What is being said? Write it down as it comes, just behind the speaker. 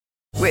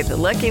With the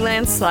Lucky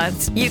Land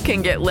Slots, you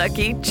can get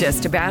lucky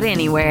just about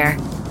anywhere.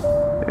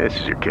 This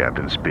is your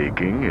captain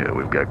speaking.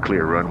 We've got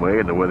clear runway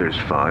and the weather's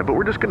fine, but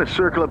we're just going to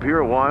circle up here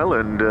a while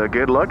and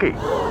get lucky.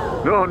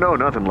 No,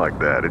 nothing like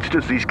that. It's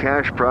just these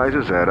cash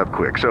prizes add up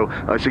quick. So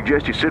I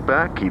suggest you sit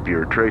back, keep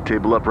your tray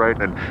table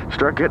upright, and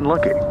start getting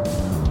lucky.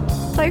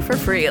 Play for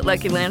free at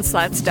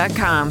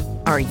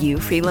LuckyLandSlots.com. Are you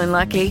feeling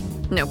lucky?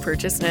 No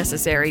purchase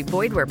necessary.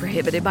 Void where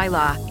prohibited by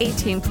law.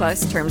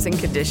 18+ terms and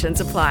conditions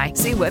apply.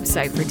 See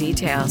website for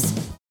details.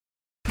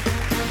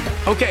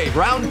 Okay,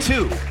 round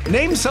two.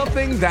 Name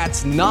something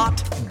that's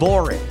not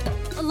boring.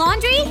 A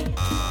laundry?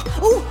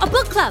 Ooh, a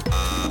book club.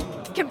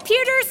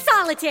 Computer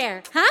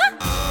solitaire, huh?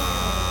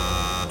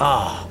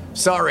 Ah,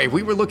 sorry,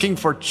 we were looking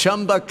for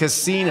Chumba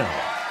Casino.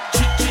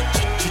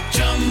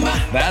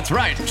 That's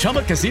right,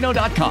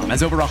 ChumbaCasino.com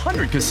has over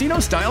 100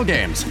 casino-style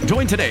games.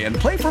 Join today and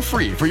play for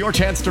free for your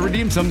chance to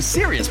redeem some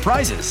serious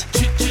prizes.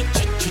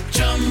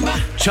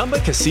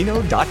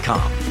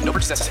 ChumbaCasino.com. No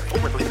purchase necessary.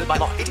 Void where prohibited by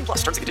law. 18+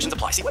 terms and conditions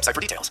apply. See website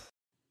for details.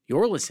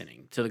 You're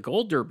listening to The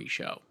Gold Derby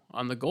Show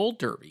on the Gold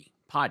Derby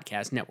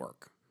Podcast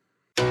Network.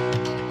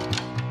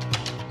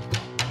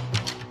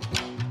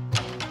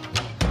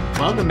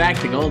 Welcome back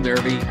to Gold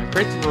Derby. I'm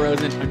Christopher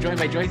Rosen. I'm joined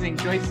by Joyce.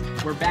 Joyce,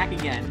 we're back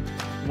again,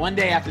 one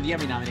day after the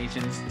Emmy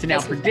nominations, to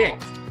now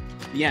predict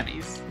the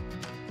Emmys.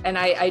 And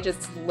I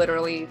just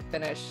literally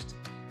finished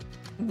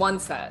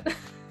one set.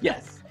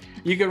 Yes.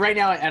 You can right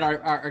now at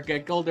our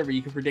Gold Derby,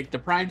 you can predict the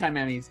Primetime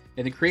Emmys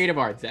and the Creative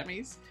Arts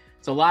Emmys.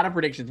 So a lot of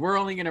predictions. We're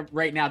only going to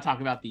right now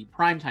talk about the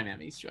Primetime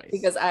Emmys, Joyce.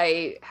 Because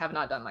I have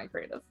not done my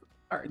creative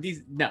art.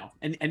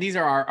 And these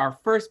are our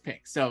first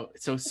picks. So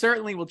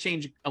certainly will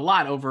change a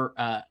lot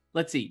over,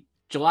 let's see,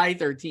 July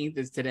 13th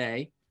is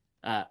today.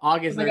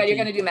 August 13th. Oh my God, you're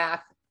going to do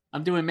math.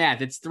 I'm doing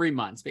math. It's 3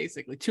 months,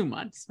 basically. 2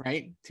 months,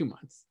 right? 2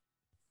 months.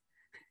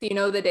 Do you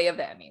know the day of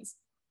the Emmys?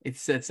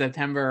 It's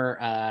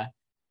September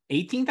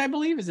 18th, I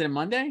believe. Is it a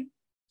Monday?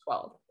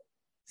 12th.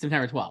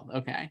 September 12th.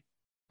 Okay.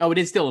 Oh, it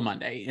is still a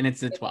Monday, and it's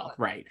the 12th,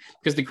 right?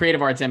 Because the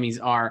Creative Arts Emmys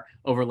are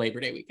over Labor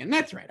Day weekend.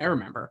 That's right. I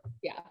remember.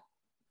 Yeah.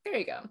 There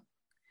you go.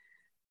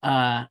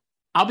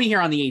 I'll be here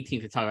on the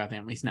 18th to talk about the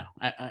Emmys. No,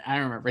 I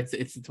remember. It's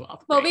the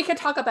 12th. Well, right? we could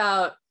talk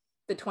about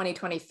the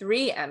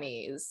 2023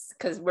 Emmys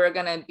because we're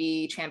going to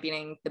be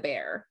championing The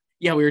Bear.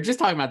 Yeah, we were just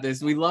talking about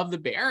this. We love The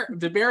Bear.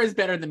 The Bear is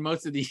better than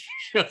most of these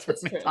shows we're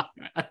going to talk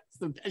about. It's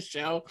the best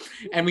show.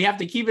 And we have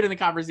to keep it in the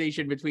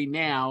conversation between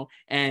now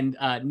and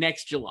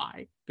next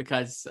July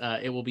because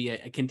it will be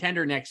a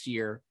contender next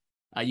year.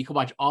 You can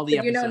watch all the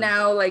episodes. You know,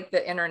 now like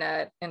the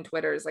internet and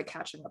Twitter is like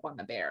catching up on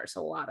The Bear.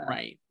 So a lot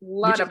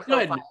of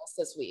profiles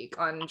this week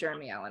on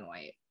Jeremy Allen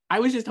White.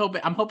 I was just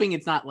I'm hoping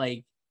it's not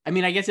like, I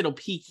mean, I guess it'll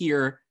peak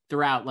here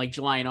throughout like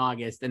July and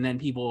August, and then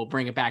people will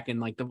bring it back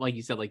in like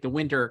you said, like the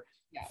winter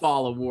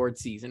fall award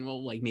season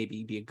will like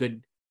maybe be a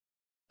good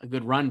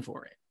run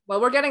for it.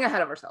 Well, we're getting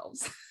ahead of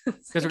ourselves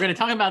because we're going to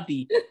talk about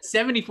the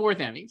 74th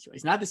Emmys,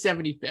 Joyce, not the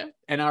 75th,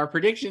 and our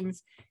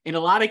predictions in a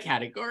lot of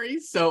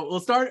categories. So we'll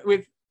start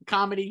with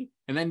comedy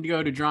and then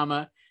go to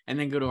drama and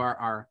then go to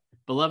our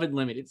beloved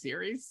limited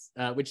series,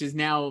 which is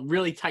now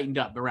really tightened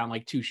up around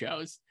like 2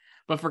 shows.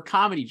 But for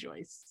comedy,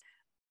 Joyce,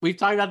 we've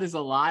talked about this a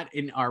lot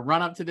in our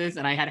run up to this,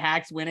 and I had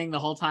Hacks winning the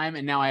whole time,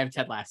 and now I have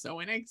Ted Lasso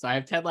winning. So I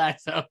have Ted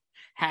Lasso,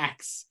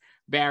 Hacks,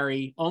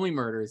 Barry, Only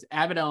Murders,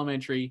 Abbott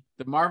Elementary,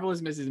 The Marvelous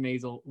Mrs.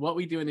 Maisel, What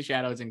We Do in the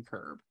Shadows, and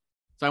Curb.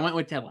 So I went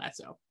with Ted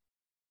Lasso.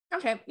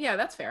 Okay, yeah,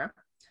 that's fair.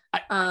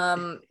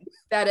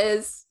 That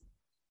is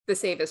the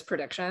safest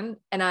prediction,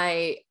 and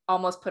I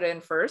almost put it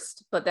in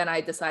first, but then I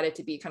decided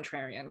to be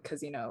contrarian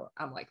because, you know,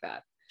 I'm like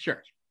that.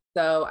 Sure.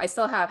 So I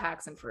still have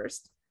Hacks in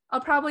first.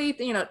 I'll probably,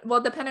 you know,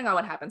 well, depending on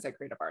what happens at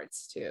Creative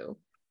Arts too,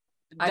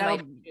 I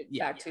might get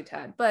back to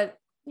Ted, but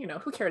you know,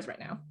 who cares right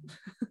now?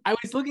 I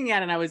was looking at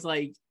it and I was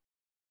like,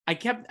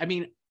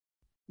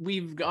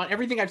 we've got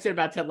everything I've said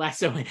about Ted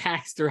Lasso and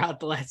Hacks throughout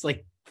the last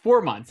like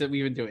 4 months that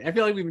we've been doing. I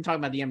feel like we've been talking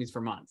about the Emmys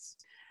for months.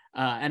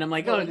 And I'm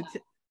like,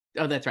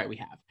 that's right, we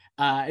have.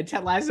 And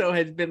Ted Lasso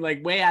has been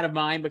like way out of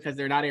mind because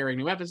they're not airing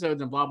new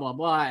episodes and blah, blah,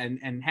 blah.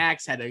 And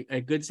Hacks had a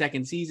good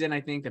second season,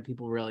 I think, that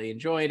people really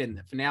enjoyed. And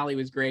the finale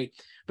was great.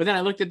 But then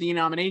I looked at the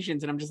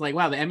nominations and I'm just like,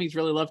 wow, the Emmys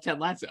really love Ted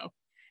Lasso.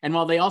 And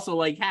while they also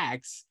like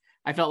Hacks,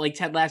 I felt like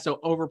Ted Lasso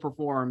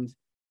overperformed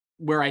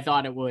where I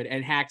thought it would.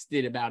 And Hacks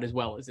did about as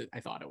well as I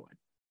thought it would.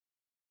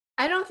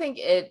 I don't think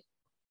it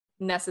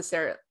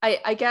necessarily,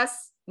 I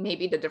guess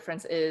maybe the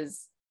difference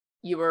is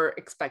you were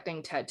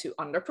expecting Ted to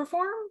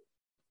underperform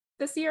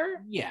this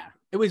year. Yeah,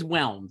 it was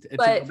whelmed. To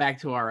go back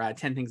to our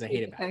 10 things I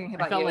hate about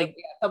it. I felt like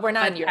but we're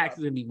not in Europe. Hacks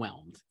is going to be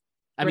whelmed.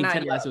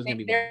 Ted Lasso is going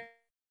to be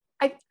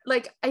whelmed.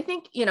 I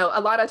think, you know,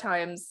 a lot of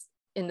times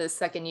in the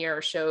second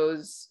year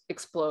shows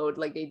explode,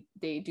 like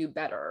they do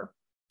better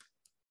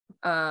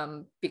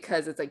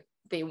because it's like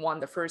they won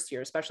the first year,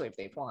 especially if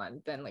they've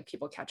won, then like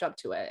people catch up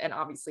to it. And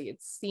obviously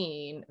it's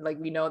seen, like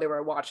we know they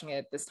were watching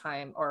it this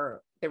time,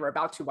 or they were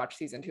about to watch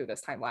season 2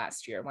 this time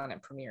last year when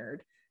it premiered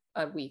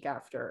a week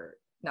after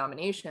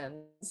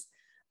nominations.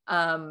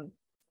 And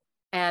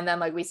then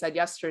like we said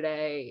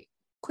yesterday,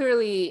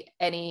 clearly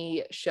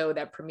any show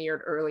that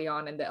premiered early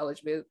on in the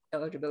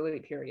eligibility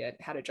period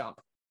had a jump.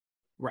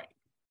 Right.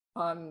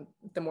 On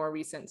the more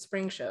recent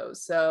spring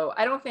shows. So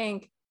I don't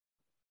think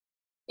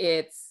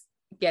it's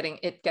getting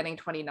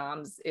 20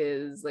 noms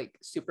is like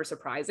super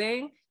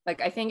surprising.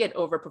 Like I think it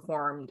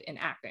overperformed in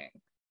acting.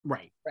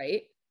 Right.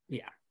 Right.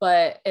 Yeah.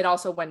 But it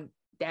also went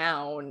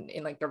down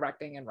in like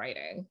directing and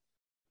writing.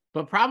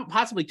 But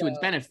possibly to its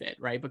benefit,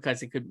 right?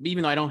 Because it could,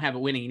 even though I don't have it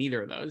winning in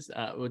either of those,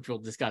 which we'll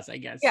discuss, I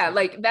guess. Yeah,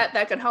 like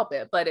that could help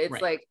it, but it's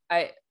right. like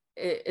I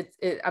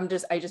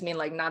just mean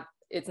like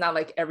it's not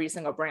like every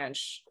single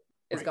branch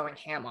is right. going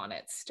ham on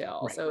it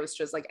still. Right. So it's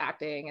just like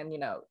acting, and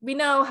we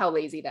know how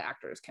lazy the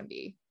actors can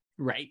be.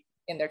 Right.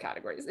 In their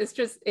categories. It's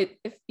just if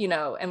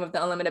and with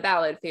the unlimited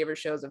ballot favors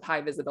shows of high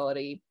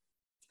visibility.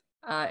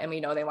 And we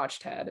know they watch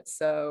Ted.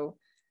 So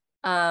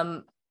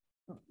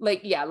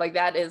like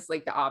that is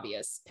like the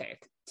obvious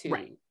pick to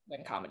win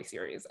comedy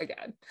series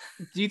again.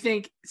 Do you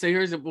think so?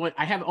 Here's what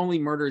I have: Only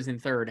Murders in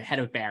third ahead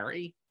of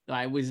Barry.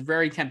 I was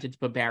very tempted to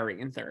put Barry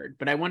in third,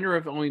 but I wonder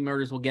if Only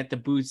Murders will get the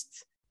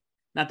boost.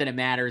 Not that it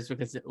matters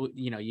because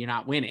you're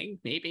not winning,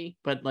 maybe,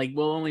 but like,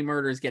 will Only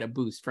Murders get a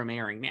boost from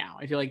airing now?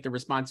 I feel like the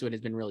response to it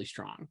has been really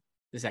strong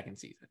the second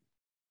season.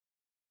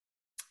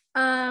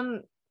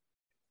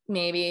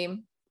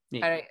 Maybe.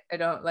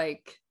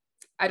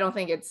 I don't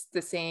think it's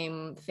the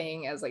same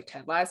thing as like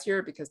Ted last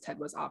year, because Ted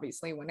was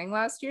obviously winning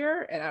last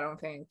year, and I don't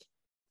think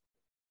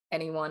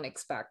anyone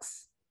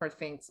expects or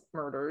thinks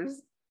Murders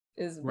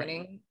is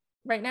winning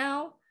right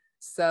now.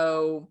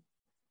 So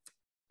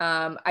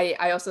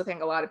I also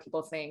think a lot of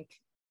people think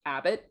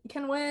Abbott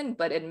can win,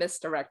 but in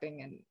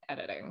misdirecting and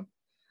editing.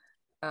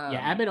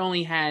 Abbott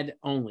only had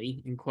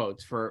in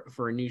quotes for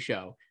a new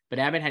show, but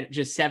Abbott had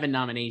just 7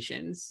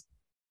 nominations,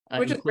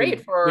 which is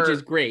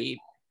great,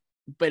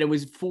 but it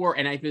was 4,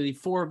 and I believe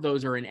 4 of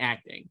those are in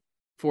acting.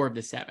 4 of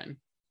the 7.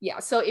 Yeah,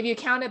 so if you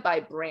count it by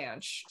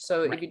branch,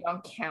 so if you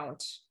don't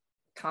count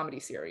comedy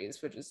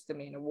series, which is the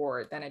main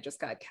award, then it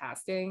just got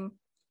casting,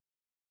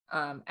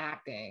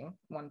 acting,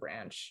 1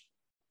 branch,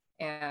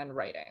 and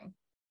writing.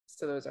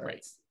 So those are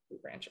its 2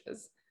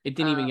 branches. It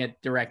didn't even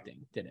get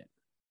directing, did it?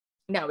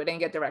 No, it didn't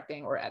get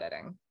directing or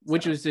editing.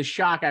 Which was a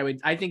shock.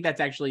 I think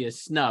that's actually a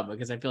snub,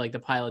 because I feel like the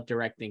pilot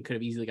directing could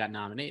have easily got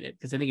nominated,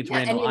 because I think it's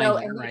Randall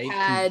Eisner, right?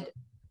 Had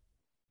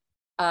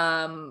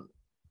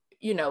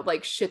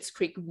like Schitt's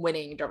Creek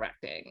winning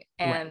directing,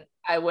 and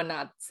I would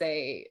not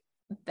say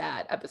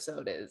that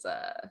episode is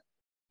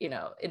in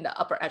the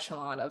upper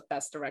echelon of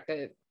best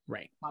directed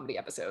comedy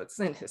episodes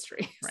in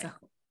history. So.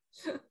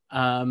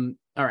 All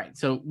right,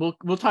 so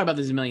we'll talk about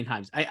this a million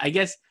times. I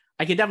guess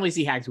I could definitely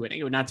see Hacks winning.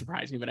 It would not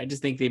surprise me, but I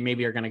just think they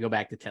maybe are going to go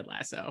back to Ted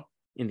Lasso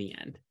in the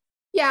end.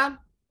 Yeah,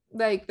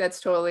 like that's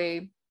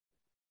totally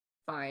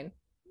fine.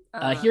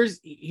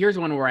 Here's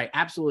one where I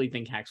absolutely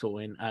think Hacks will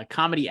win.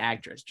 Comedy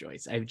actress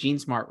choice. I have Jean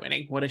Smart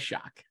winning. What a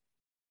shock.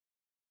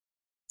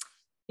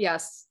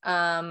 Yes,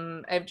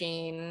 I have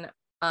Jean,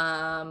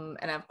 and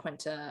I have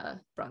Quinta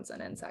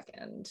Brunson in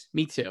second.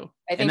 Me too.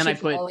 I think she's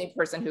the only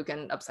person who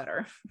can upset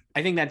her.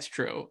 I think that's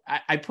true.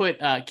 I put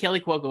Kelly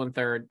Cuoco in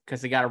third,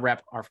 because they got to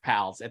rep our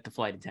pals at the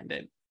flight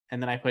attendant.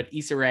 And then I put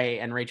Issa Rae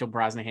and Rachel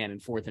Brosnahan in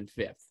 4th and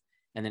 5th,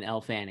 and then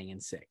Elle Fanning in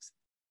 6th.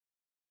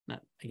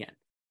 Not again.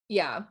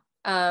 Yeah.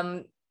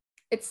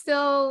 It's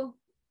still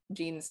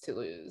Jean's to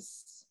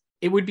lose.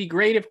 It would be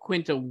great if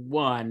Quinta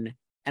won,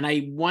 and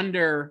I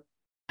wonder,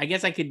 I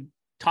guess I could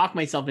talk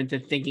myself into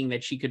thinking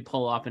that she could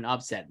pull off an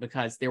upset,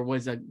 because there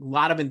was a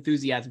lot of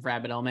enthusiasm for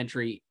Abbott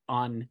Elementary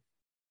on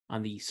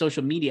the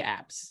social media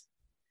apps.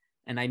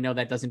 And I know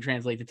that doesn't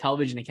translate to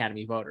Television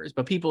Academy voters,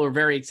 but people are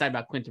very excited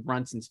about Quinta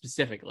Brunson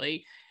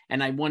specifically.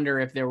 And I wonder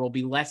if there will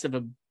be less of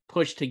a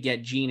push to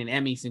get Jean an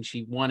Emmy, since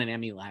she won an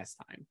Emmy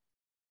last time.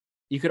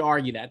 You could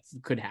argue that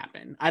could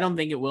happen. I don't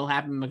think it will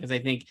happen, because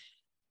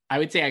I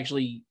would say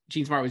actually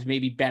Jean Smart was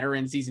maybe better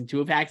in season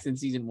 2 of Hacks than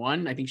season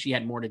 1. I think she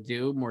had more to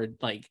do,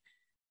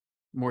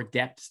 more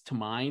depths to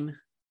mine.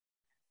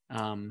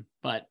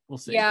 But we'll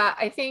see. Yeah,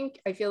 I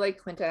feel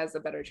like Quinta has a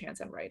better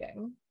chance in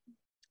writing.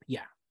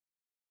 Yeah.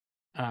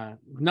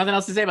 Nothing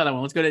else to say about that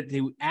one. Let's go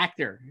to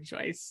actor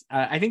choice.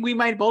 I think we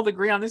might both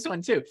agree on this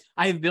one too.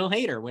 I have Bill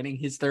Hader winning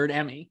his 3rd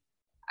Emmy.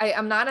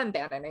 I'm not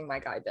abandoning my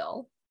guy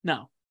Bill.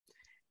 No.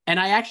 And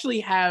I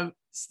actually have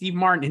Steve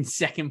Martin in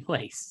 2nd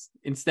place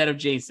instead of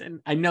Jason.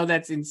 I know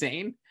that's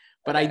insane,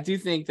 but I do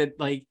think that,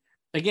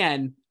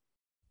 again,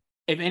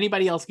 if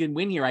anybody else can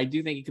win here, I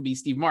do think it could be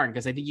Steve Martin,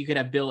 because I think you could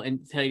have Bill and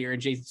Hader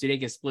and Jason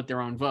Sudeikis split their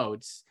own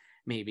votes,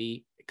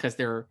 maybe, because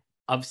they're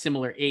of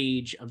similar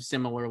age, of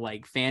similar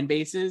fan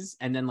bases,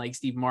 and then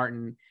Steve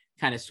Martin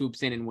kind of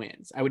swoops in and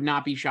wins. I would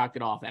not be shocked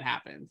at all if that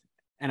happened.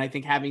 And I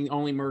think having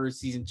Only Murders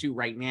season 2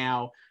 right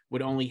now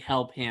would only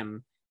help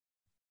him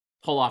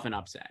pull off an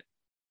upset.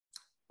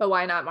 But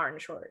why not Martin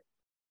Short?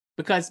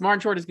 Because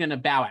Martin Short is going to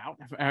bow out.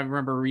 If I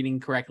remember reading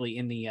correctly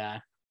in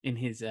the in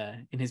his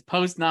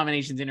post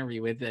nominations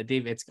interview with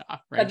Dave Itzkoff.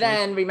 Right? But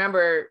then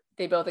remember,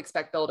 they both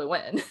expect Bill to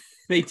win.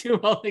 They do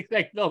both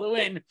expect Bill to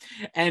win,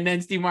 and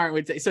then Steve Martin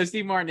would say. So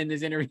Steve Martin in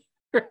this interview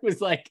It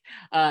was like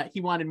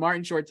he wanted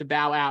Martin Short to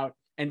bow out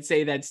and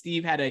say that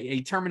Steve had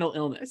a terminal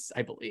illness,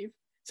 I believe.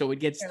 So it would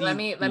get Here,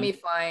 Steve. let me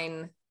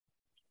find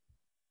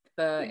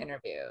the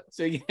interview.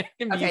 So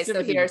okay,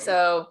 so here, this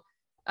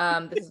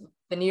is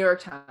the New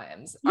York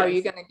Times. Yes. Are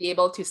you going to be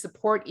able to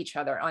support each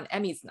other on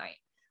Emmy's night,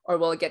 or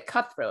will it get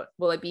cutthroat?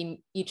 Will it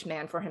be each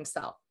man for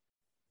himself?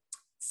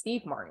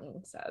 Steve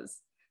Martin says,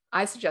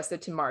 I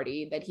suggested to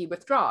Marty that he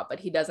withdraw, but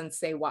he doesn't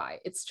say why.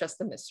 It's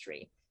just a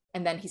mystery.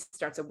 And then he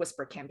starts a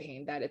whisper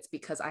campaign that it's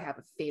because I have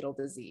a fatal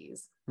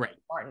disease. Right.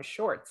 Martin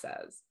Short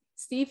says,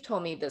 Steve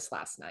told me this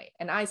last night,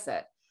 and I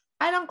said,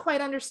 I don't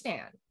quite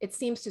understand. It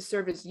seems to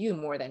service you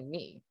more than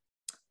me.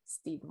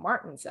 Steve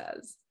Martin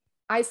says,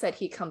 I said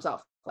he comes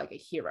off like a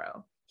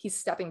hero. He's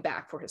stepping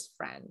back for his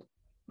friend.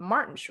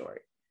 Martin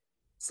Short.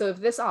 So if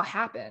this all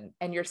happened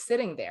and you're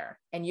sitting there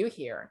and you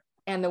hear,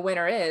 and the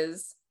winner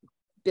is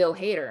Bill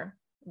Hader,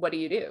 what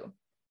do?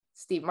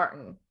 Steve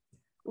Martin,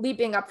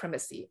 leaping up from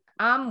his seat.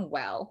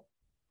 Well.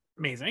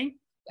 Amazing.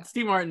 Yeah.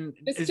 Steve Martin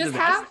is just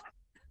have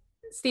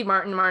Steve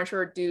Martin, Martin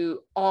Short do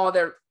all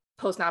their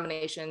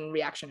post-nomination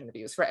reaction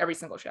interviews for every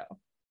single show.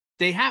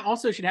 They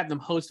also should have them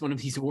host one of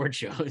these award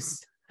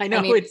shows. I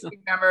mean,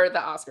 remember the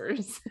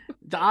Oscars.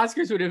 The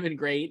Oscars would have been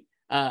great.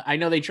 I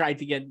know they tried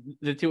to get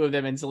the two of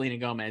them and Selena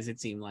Gomez,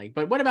 it seemed like.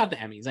 But what about the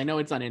Emmys? I know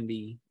it's on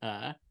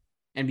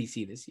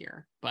NBC this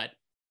year, but it'd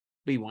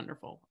be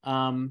wonderful.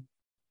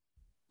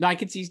 No, I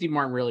could see Steve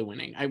Martin really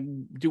winning. I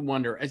do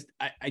wonder.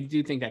 I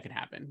do think that could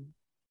happen.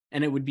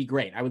 And it would be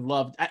great. I would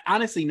love,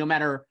 honestly, no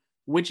matter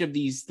which of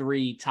these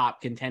three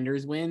top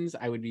contenders wins,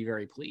 I would be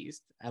very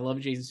pleased. I love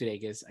Jason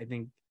Sudeikis. I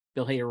think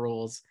Bill Hader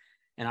rules.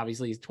 And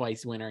obviously he's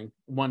twice winning,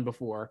 one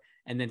before.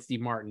 And then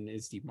Steve Martin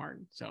is Steve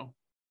Martin. So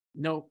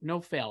no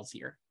fails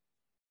here.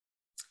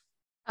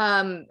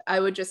 I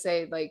would just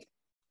say, like,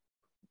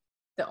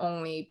 the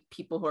only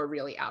people who are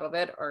really out of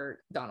it are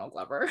Donald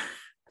Glover,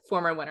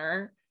 former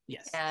winner.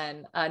 Yes.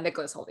 And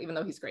Nicholas Hoult, even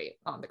though he's great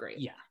on The Great.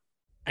 Yeah,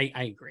 I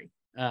agree.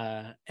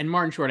 And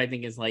Martin Short, I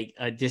think, is like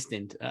a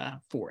distant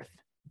fourth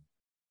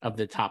of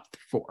the top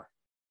four.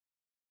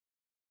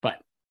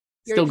 But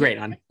still great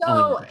on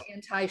so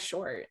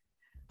anti-Short.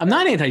 I'm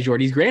not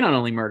anti-Short. He's great on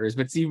Only Murders,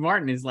 but Steve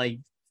Martin is like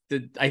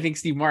I think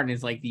Steve Martin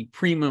is like the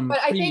premium. But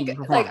I think,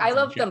 like, I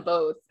love them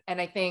both,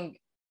 and I think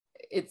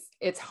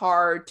it's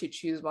hard to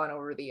choose one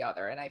over the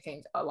other, and I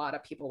think a lot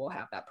of people will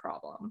have that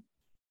problem.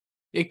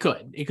 It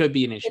could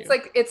be an issue.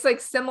 It's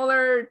like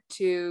similar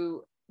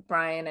to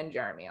Brian and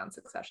Jeremy on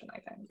Succession, I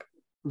think.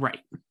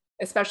 Right.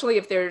 Especially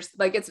if there's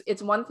like,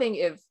 it's one thing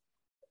if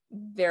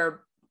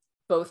they're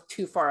both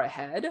too far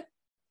ahead,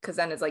 because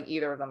then it's like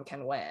either of them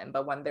can win.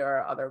 But when there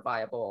are other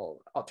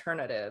viable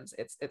alternatives,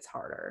 it's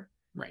harder.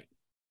 Right.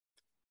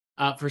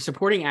 For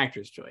supporting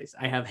actress choice,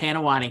 I have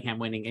Hannah Waddingham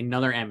winning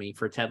another Emmy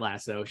for Ted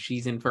Lasso.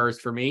 She's in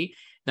first for me.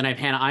 Then I have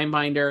Hannah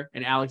Einbinder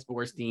and Alex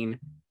Borstein,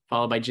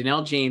 followed by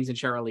Janelle James and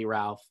Sheryl Lee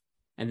Ralph.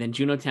 And then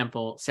Juno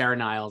Temple, Sarah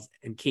Niles,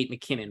 and Kate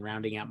McKinnon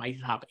rounding out my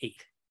top 8.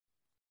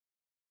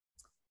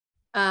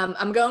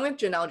 I'm going with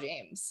Janelle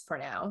James for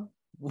now.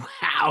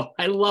 Wow,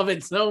 I love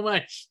it so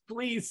much.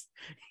 Please,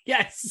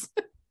 yes.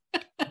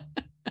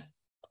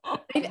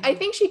 I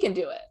think she can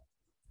do it.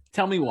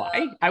 Tell me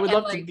why. I would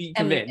love to be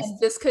convinced. And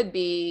this could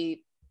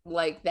be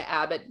like the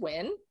Abbott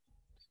win.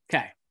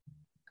 Okay.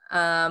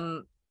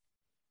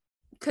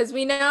 Because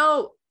we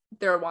know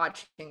they're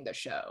watching the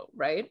show,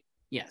 right?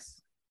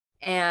 Yes.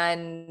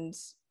 And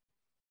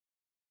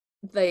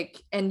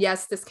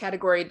yes, this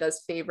category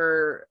does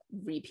favor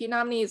repeat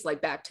nominees,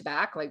 like back to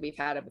back, like we've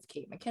had it with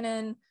Kate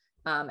McKinnon,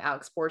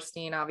 Alex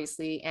Borstein,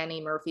 obviously.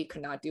 Annie Murphy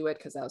could not do it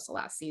because that was the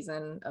last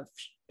season of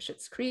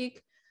Schitt's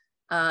Creek.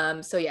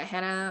 So yeah,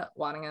 Hannah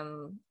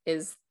Waddingham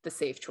is the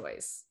safe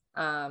choice.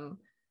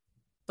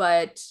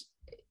 But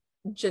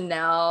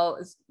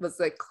Janelle was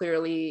like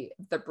clearly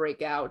the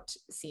breakout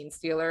scene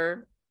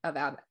stealer of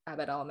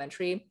Abbott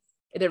Elementary.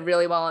 It did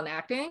really well in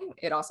acting.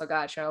 It also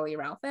got Sheryl Lee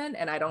Ralph in,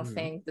 and I don't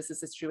think this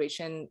is a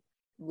situation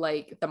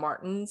like the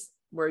Martins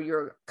where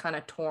you're kind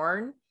of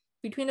torn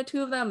between the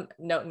two of them.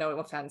 No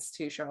offense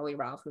to Sheryl Lee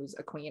Ralph, who's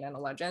a queen and a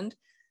legend,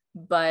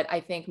 but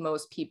I think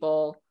most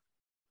people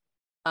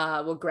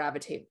will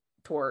gravitate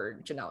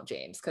toward Janelle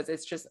James because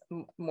it's just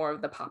more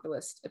of the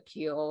populist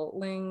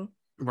appealing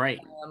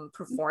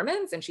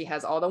performance, and she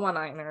has all the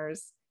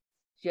one-liners.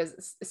 She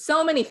has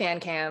so many fan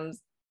cams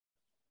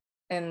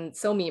and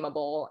so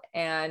memeable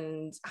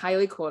and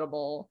highly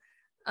quotable.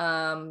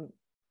 And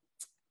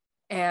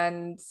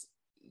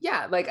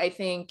yeah, like I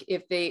think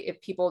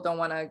if people don't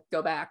want to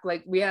go back,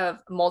 like we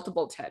have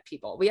multiple TED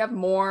people. We have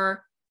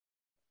more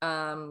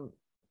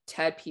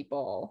TED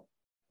people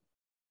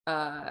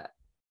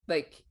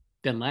like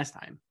than last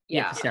time.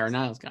 Yeah. Sarah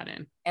Niles got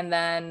in. And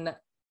then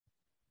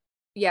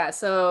yeah,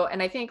 so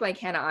and I think like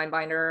Hannah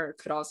Einbinder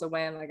could also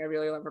win. Like I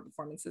really love her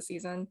performance this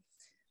season.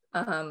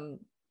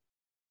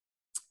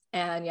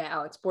 And yeah,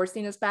 Alex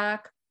Borstein is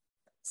back.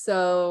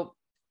 So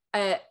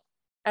I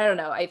don't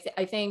know. I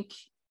think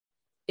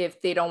if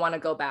they don't want to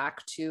go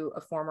back to a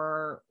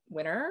former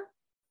winner,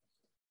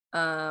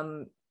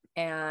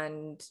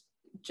 and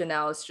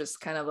Janelle is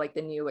just kind of like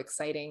the new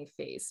exciting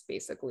face,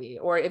 basically.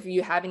 Or if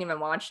you haven't even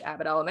watched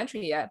Abbott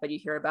Elementary yet, but you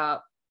hear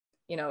about,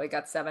 it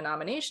got 7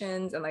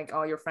 nominations and like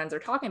all your friends are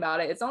talking about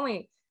it. It's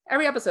only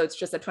every episode's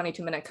just a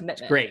 22-minute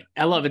commitment. Great.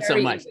 I love it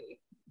so much. Easy.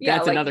 Yeah,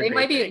 that's like another they great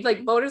might be thing.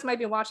 like voters might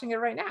be watching it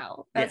right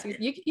now. That's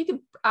you can.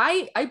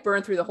 I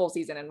burned through the whole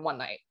season in one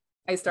night.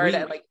 I started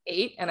at like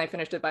 8 and I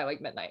finished it by like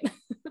midnight.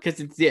 Because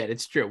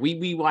it's true.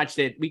 We watched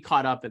it. We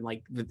caught up in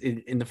like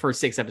in the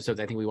first 6 episodes.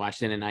 I think we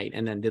watched in a night,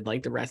 and then did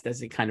like the rest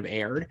as it kind of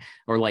aired,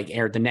 or like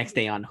aired the next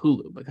day on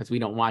Hulu, because we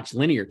don't watch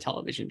linear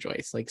television,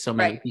 Joyce, like so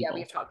many people. Yeah,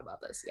 we've talked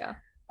about this. Yeah.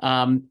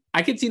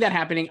 I could see that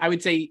happening. I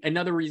would say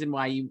another reason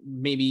why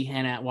maybe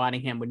Hannah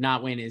Waddingham would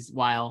not win is,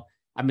 while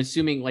I'm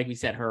assuming, like we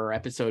said, her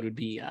episode would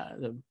be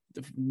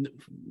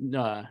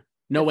no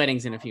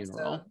weddings and a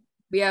funeral.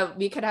 So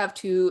we could have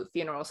 2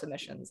 funeral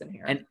submissions in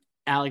here. And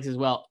Alex as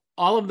well.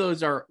 All of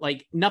those are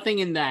like nothing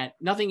in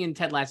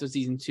Ted Lasso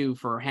season 2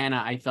 for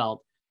Hannah, I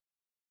felt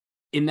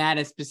in that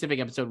a specific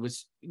episode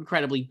was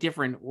incredibly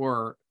different,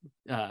 or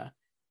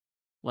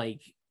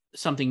like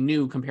something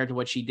new compared to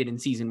what she did in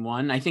season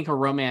 1. I think her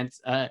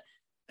romance, her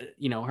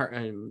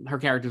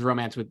character's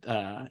romance with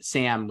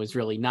Sam was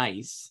really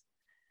nice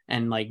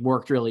and like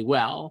worked really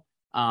well.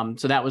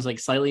 So that was like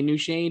slightly new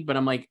shade, but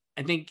I'm like,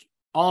 I think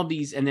all of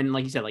these, and then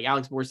like you said, like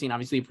Alex Borstein,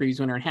 obviously a previous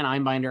winner, and Hannah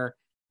Einbinder,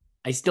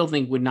 I still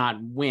think would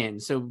not win.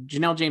 So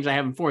Janelle James, I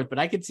have in 4th, but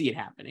I could see it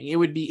happening.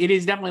 It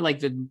is definitely like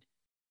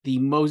the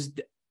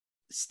most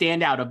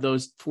standout of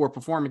those 4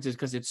 performances,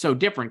 because it's so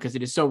different, because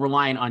it is so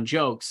reliant on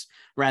jokes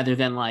rather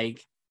than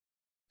like,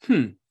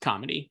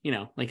 comedy,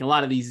 like a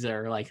lot of these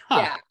are like,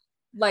 yeah,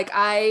 like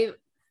I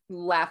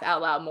laugh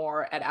out loud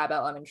more at Abbott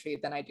Elementary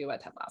than I do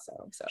at Ted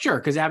Lasso. So sure,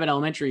 because Abbott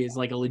Elementary is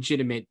like a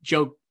legitimate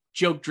joke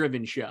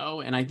driven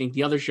show, and I think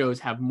the other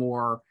shows have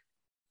more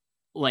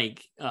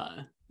like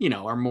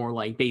are more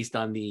like based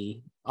on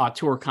the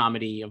auteur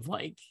comedy of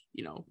like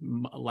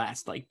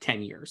last like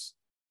 10 years.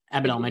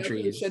 Abbott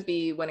Elementary should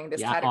be winning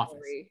this category. Office.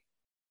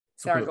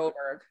 Sarah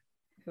Goldberg,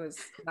 who is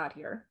not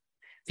here.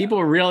 People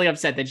were really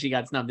upset that she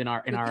got snubbed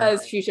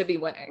because she should be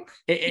winning.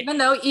 Even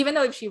though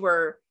if she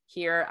were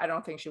here, I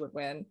don't think she would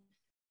win.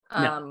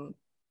 No.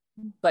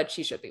 But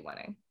she should be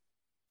winning.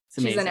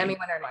 She's an Emmy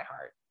winner in my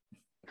heart.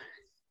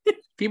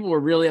 People were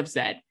really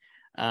upset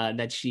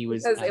that she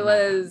was, because it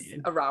was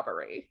a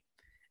robbery.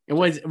 It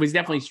was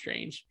definitely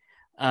strange.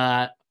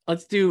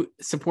 Let's do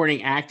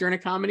supporting actor in a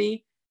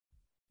comedy.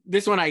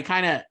 This one I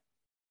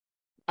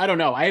don't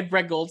know. I have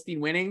Brett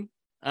Goldstein winning.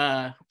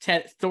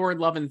 Thor: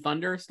 Love and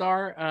Thunder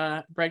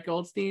star Brett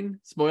Goldstein.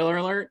 Spoiler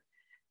alert.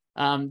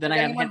 Then Has I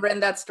have anyone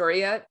written that story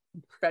yet?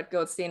 Brett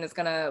Goldstein is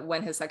gonna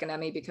win his 2nd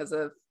Emmy because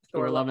of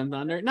Thor: Love and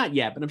Thunder. Not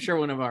yet, but I'm sure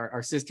one of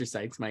our sister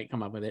sites might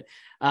come up with it.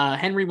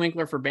 Henry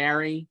Winkler for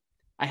Barry,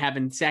 I have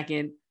in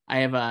 2nd. I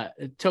have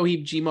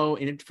Toheeb Jimo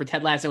in it for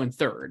Ted Lasso in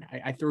 3rd.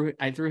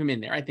 I threw him in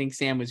there. I think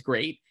Sam was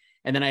great.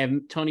 And then I have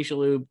Tony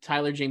Shalhoub,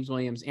 Tyler James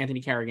Williams, Anthony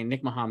Carrigan,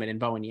 Nick Mohammed,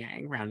 and Bowen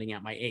Yang rounding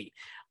out my 8.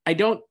 I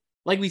don't,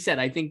 like we said,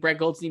 I think Brett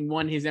Goldstein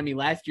won his Emmy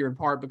last year in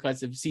part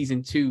because of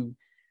season 2.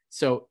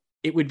 So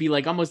it would be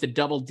like almost a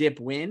double dip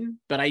win,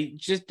 but I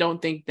just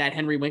don't think that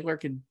Henry Winkler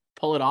could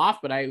pull it off.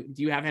 But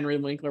do you have Henry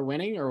Winkler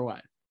winning or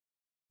what?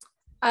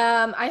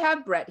 I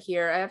have Brett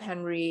here. I have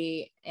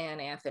Henry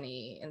and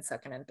Anthony in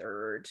 2nd and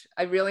 3rd.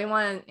 I really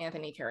want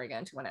Anthony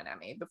Carrigan to win an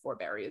Emmy before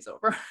Barry is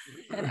over.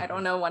 And I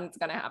don't know when it's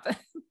going to happen.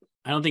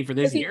 I don't think for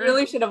this year. He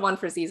really should have won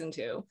for season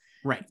 2.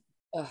 Right.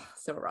 Ugh,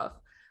 so rough.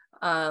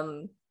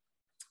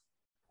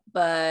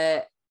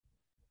 But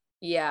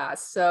yeah,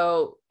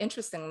 so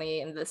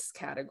interestingly, in this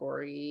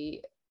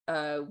category,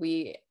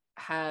 we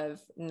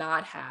have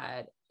not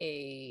had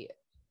a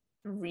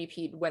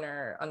repeat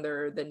winner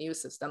under the new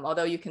system,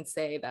 although you can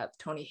say that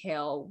Tony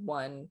Hale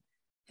won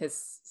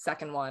his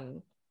 2nd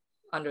one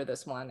under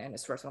this one and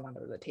his 1st one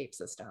under the tape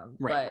system.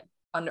 Right.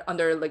 But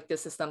under like the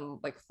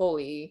system, like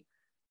fully,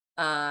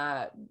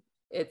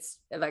 it's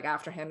like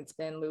after him it's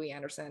been Louis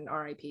Anderson,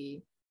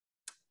 RIP,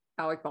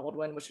 Alec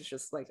Baldwin, which is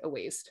just like a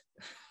waste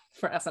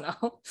for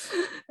SNL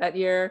that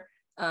year,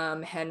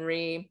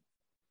 Henry,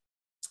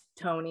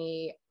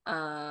 Tony,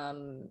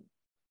 and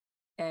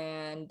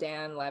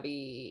Dan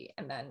Levy,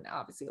 and then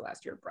obviously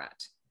last year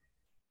Brett.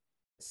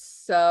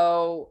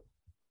 So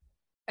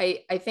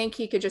I think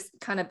he could just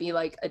kind of be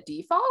like a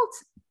default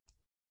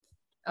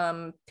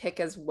pick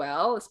as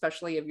well,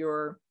 especially if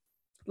you're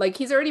like,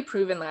 he's already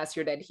proven last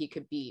year that he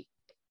could beat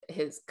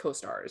his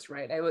co-stars,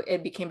 right?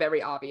 It became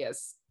very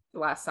obvious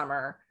last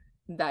summer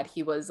that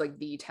he was like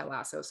the Ted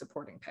Lasso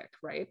supporting pick,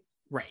 right?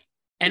 Right.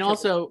 And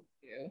also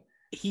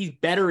he's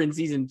better in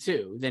season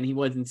 2 than he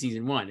was in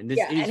season 1. And this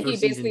is and he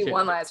basically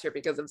won last year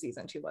because of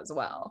season 2 as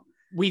well.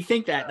 We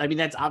think that, I mean,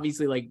 that's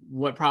obviously like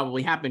what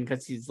probably happened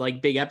because he's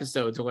like big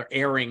episodes were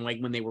airing like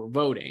when they were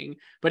voting.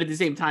 But at the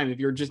same time, if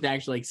you're just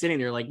actually like sitting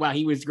there like, wow,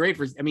 he was great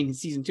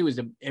season 2 is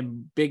a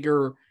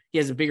bigger, he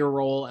has a bigger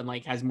role and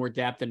like has more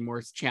depth and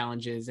more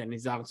challenges. And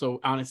he's also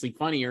honestly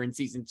funnier in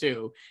season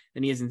 2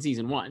 than he is in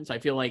season 1. So I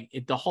feel like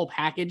the whole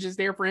package is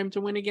there for him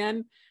to win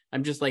again.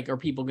 I'm just like, are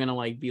people gonna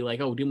like be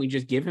like, oh, didn't we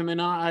just give him an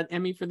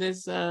Emmy for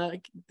this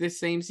this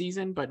same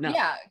season? But no.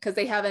 Yeah, because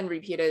they haven't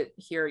repeated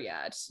here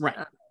yet.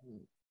 Right.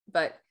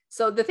 But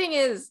so the thing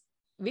is,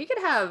 we could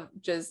have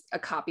just a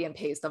copy and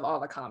paste of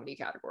all the comedy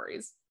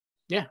categories.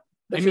 Yeah.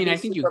 I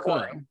think you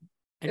could.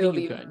 It'll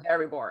be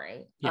very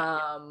boring.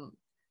 Yeah.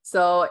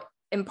 So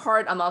in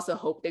part, I'm also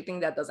predicting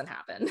that doesn't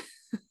happen.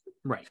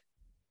 Right.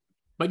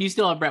 But you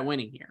still have Brett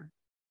winning here.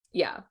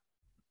 Yeah.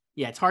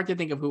 Yeah, it's hard to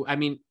think of who. I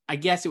mean, I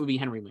guess it would be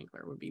Henry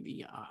Winkler would be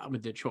the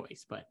with the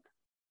choice, but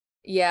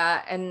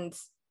yeah, and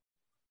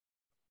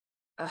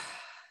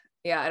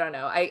yeah, I don't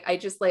know. I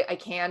just like I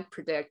can't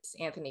predict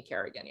Anthony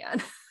Kerrigan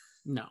yet.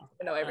 No.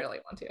 No, I really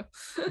want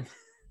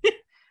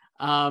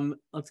to.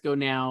 Let's go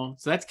now.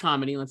 So that's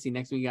comedy. Let's see.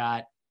 Next we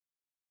got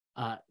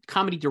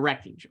comedy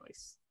directing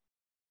choice.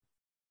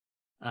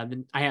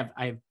 Then I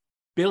have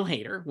Bill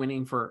Hader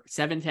winning for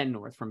 710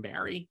 North from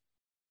Barry.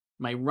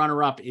 My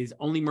runner-up is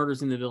Only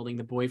Murders in the Building,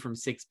 The Boy from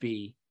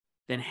 6B.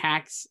 Then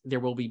Hacks, There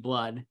Will Be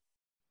Blood.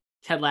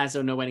 Ted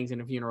Lasso, No Weddings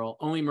and a Funeral.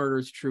 Only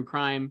Murders, True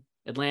Crime.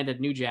 Atlanta,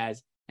 New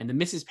Jazz. And The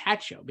Mrs.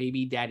 Pat Show,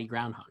 Baby Daddy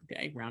Groundhog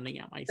Day, rounding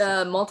out my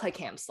the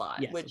multicam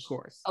slot, yes, which of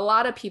course a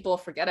lot of people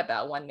forget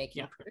about when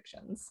making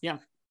predictions. Yeah.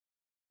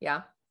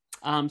 Yeah.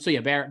 So yeah,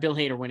 Bill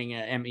Hader winning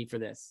an Emmy for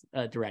this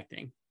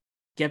directing.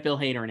 Get Bill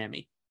Hader an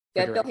Emmy.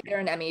 Get Bill Hader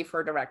an Emmy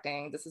for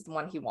directing. This is the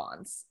one he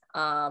wants.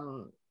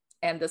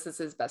 And this is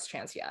his best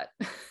chance yet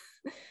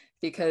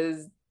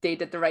because they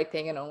did the right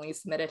thing and only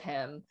submitted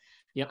him.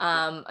 Yep.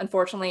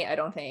 Unfortunately, I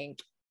don't think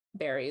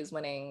Barry is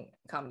winning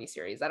comedy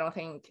series. I don't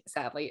think,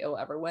 sadly, it'll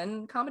ever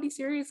win comedy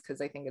series because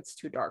I think it's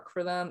too dark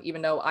for them,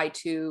 even though I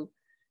too,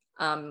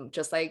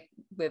 just like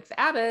with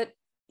Abbott,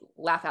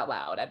 laugh out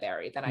loud at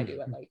Barry than I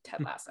do at like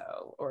Ted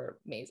Lasso or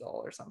Maisel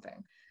or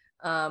something.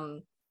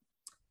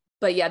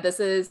 But yeah, this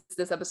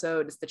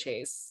episode is The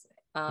Chase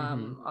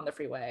on the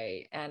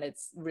freeway, and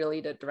it's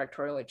really the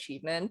directorial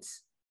achievement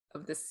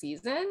of this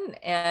season.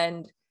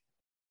 And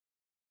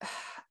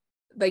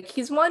like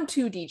he's won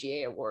 2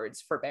 DGA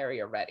awards for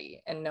Barry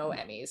already and no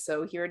Emmys,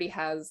 so he already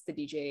has the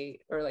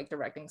DJ or like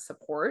directing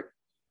support.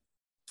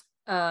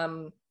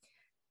 And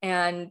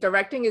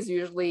directing is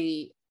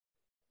usually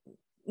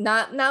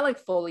not like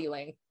fully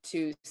linked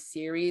to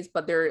series,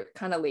 but they're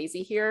kind of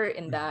lazy here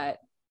in that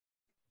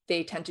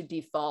they tend to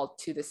default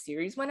to the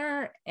series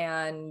winner,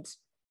 and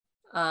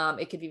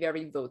it could be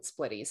very vote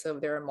splitty. So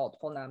if there are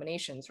multiple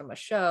nominations from a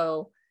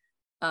show,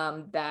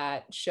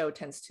 that show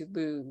tends to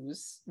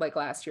lose. Like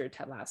last year,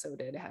 Ted Lasso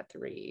did, it had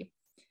 3.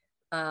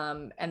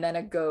 And then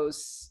it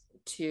goes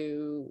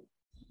to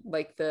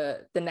like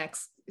the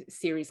next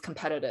series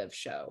competitive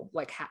show,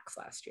 like Hacks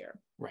last year.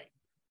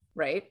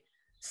 Right.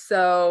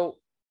 So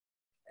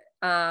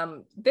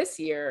this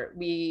year,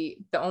 the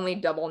only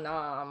double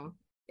nom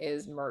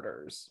is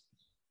Murders.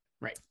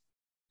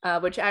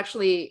 Which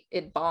actually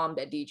it bombed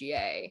at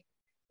DGA,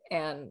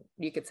 and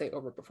you could say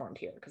overperformed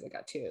here because it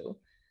got 2.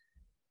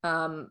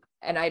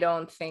 And I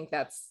don't think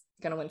that's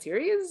gonna win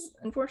series,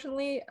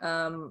 unfortunately.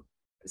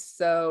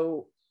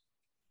 So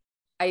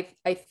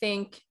I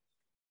think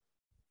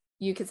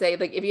you could say,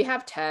 like, if you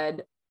have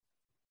Ted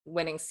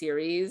winning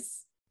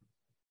series,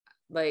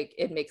 like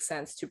it makes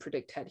sense to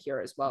predict Ted here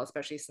as well,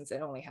 especially since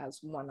it only has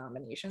 1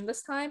 nomination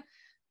this time.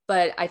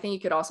 But I think you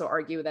could also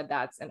argue that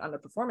that's an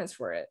underperformance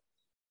for it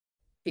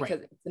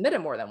because it submitted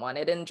more than 1.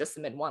 It didn't just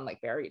submit 1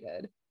 like Barry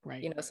did,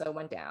 so it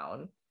went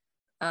down.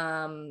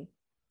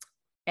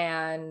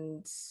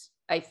 And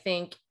I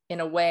think in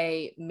a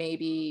way,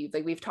 maybe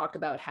like we've talked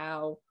about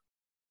how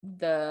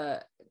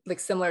the like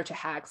similar to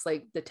Hacks,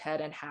 like the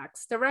Ted and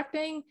Hacks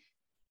directing,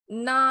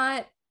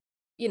 not,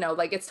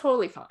 like it's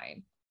totally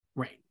fine.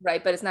 Right.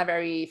 But it's not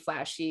very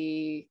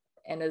flashy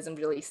and doesn't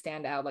really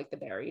stand out like the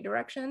Barry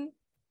direction.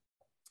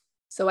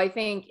 So I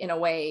think in a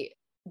way,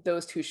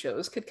 those 2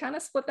 shows could kind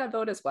of split that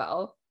vote as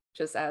well,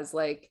 just as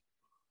like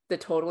the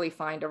totally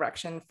fine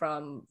direction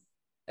from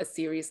a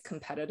series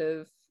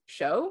competitive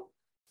show.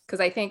 Because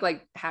I think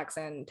like Hacks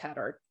and Ted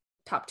are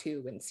top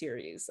 2 in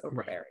series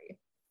over Barry.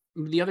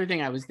 The other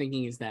thing I was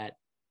thinking is that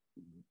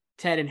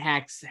Ted and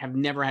Hacks have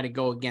never had to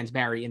go against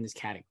Barry in this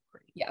category.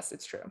 Yes,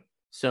 it's true.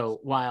 So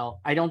while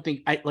I don't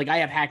think I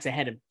have Hacks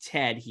ahead of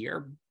Ted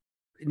here,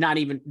 not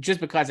even just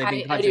because I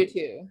think I do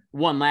too.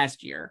 Won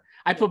last year.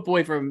 I put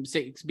Boy from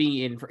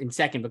 6B in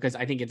second because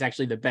I think it's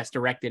actually the best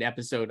directed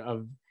episode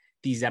of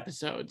these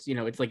episodes.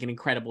 It's like an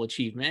incredible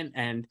achievement.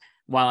 And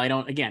while I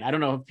don't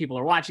know if people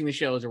are watching the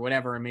shows or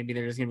whatever, and maybe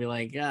they're just gonna be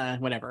like,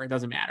 whatever, it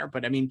doesn't matter.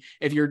 But I mean,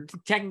 if you're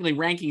technically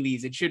ranking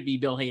these, it should be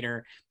Bill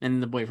Hader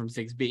and The Boy from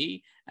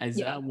 6B as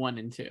 1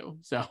 and 2.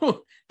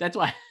 So that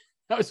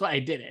was why I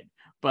did it.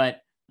 But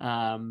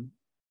I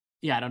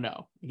don't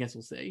know. I guess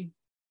we'll see.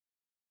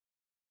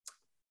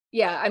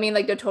 Yeah, I mean,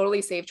 like the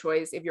totally safe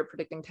choice if you're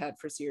predicting Ted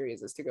for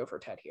series is to go for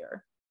Ted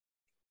here.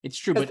 It's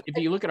true, but if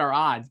you look at our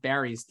odds,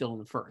 Barry is still in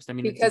the first. I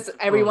mean, because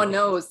everyone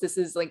knows this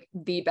is like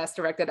the best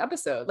directed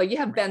episode. Like you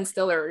have Ben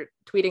Stiller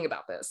tweeting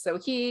about this, so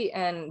he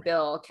and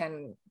Bill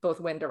can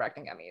both win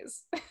directing Emmys.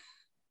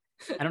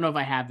 I don't know if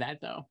I have that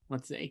though.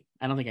 Let's see.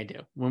 I don't think I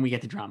do. When we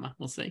get to drama,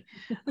 we'll see.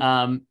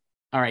 All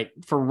right.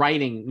 For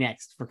writing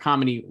next, for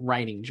comedy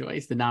writing,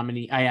 Joyce, the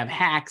nominee, I have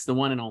Hacks, the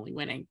one and only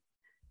winning.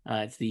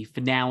 It's the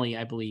finale,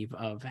 I believe,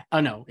 of,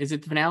 oh no, is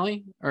it the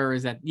finale? Or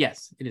is that,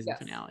 yes, it is the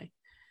finale.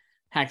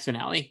 Hacks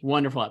finale.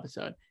 Wonderful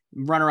episode.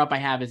 Runner up I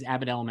have is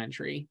Abbott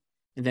Elementary.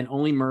 And then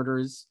Only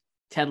Murders,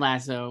 Ted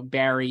Lasso,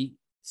 Barry,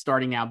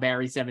 starting now,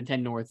 Barry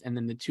 710 North, and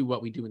then the two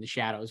What We Do in the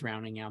Shadows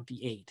rounding out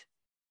the 8.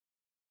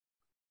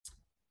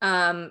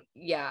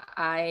 Yeah,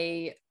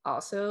 I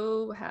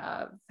also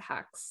have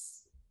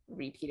Hacks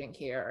repeating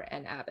here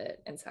and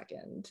Abbott in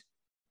second.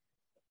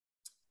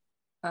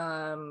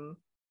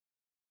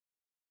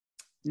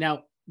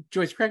 Now,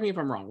 Joyce, correct me if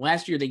I'm wrong.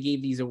 Last year they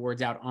gave these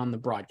awards out on the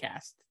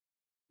broadcast.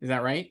 Is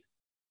that right?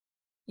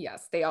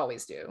 Yes, they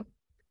always do.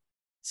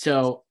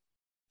 So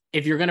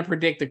if you're going to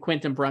predict the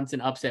Quentin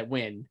Brunson upset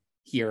win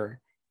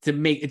here,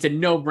 it's a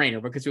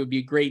no-brainer because it would be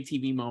a great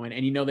TV moment,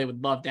 and they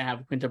would love to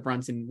have Quentin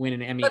Brunson win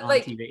an Emmy on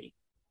TV.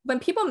 When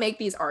people make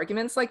these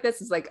arguments like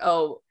this, it's like,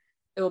 oh,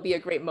 it will be a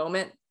great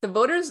moment. The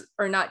voters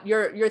are not.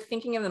 You're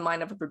thinking in the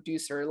mind of a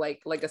producer,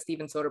 like a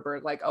Steven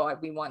Soderbergh, like, oh,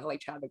 we want like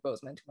Chadwick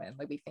Boseman to win,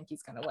 like we think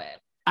he's gonna win.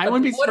 I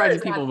wouldn't be surprised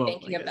if people vote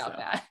thinking like about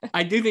this, that.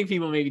 I do think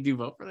people maybe do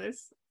vote for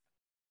this,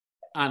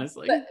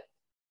 honestly. But,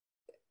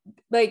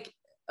 like,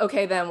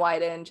 okay, then why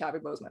didn't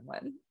Chadwick Boseman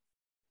win?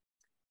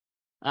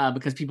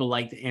 Because people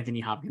liked Anthony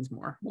Hopkins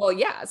more. Well,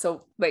 yeah.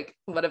 So, like,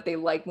 what if they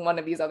like one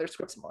of these other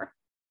scripts more?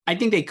 I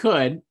think they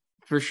could,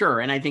 for sure.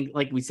 And I think,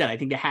 like we said, I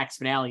think the Hacks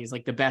finale is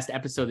like the best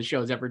episode the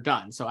show has ever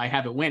done. So I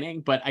have it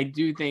winning, but I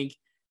do think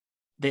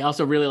they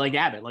also really like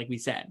Abbott, like we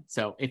said.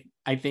 So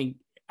I think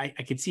I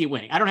could see it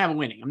winning. I don't have it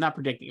winning. I'm not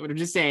predicting it, but I'm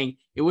just saying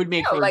it would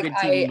make for a good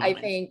TV moment.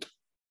 I think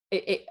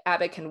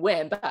Abbott can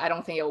win, but I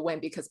don't think it'll win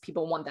because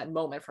people want that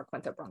moment for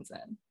Quentin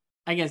Brunson.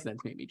 I guess that's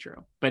maybe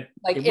true, but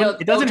like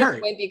it doesn't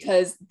hurt. Win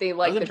because they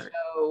like the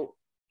show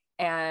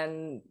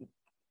and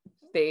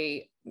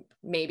they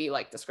maybe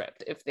like the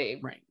script if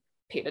they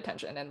paid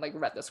attention and like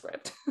read the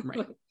script.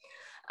 Right.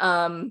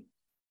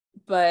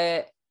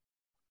 But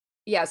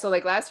yeah, so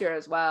like last year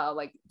as well,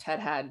 like Ted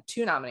had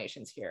 2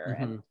 nominations here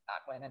and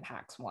not win, and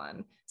Hacks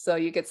won. So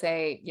you could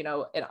say,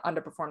 it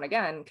underperformed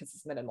again because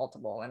it's submitted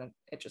multiple and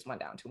it just went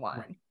down to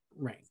 1.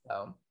 Right.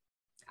 So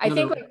I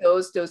think like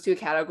those 2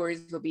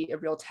 categories will be a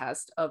real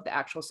test of the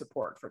actual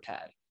support for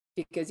Ted,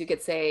 because you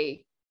could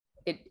say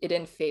it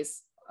didn't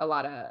face a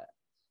lot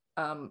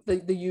of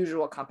the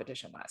usual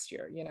competition last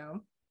year,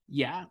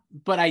 Yeah,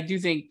 but I do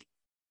think,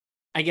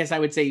 I guess I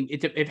would say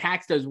if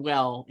Hacks does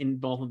well in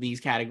both of these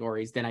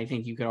categories, then I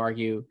think you could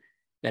argue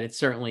that it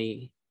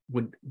certainly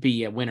would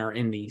be a winner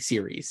in the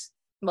series.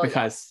 Well,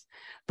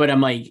 but I'm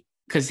like,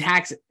 because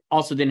Hacks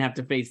also didn't have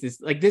to face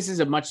this. Like, this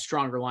is a much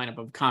stronger lineup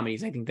of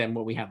comedies, I think, than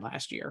what we had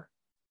last year.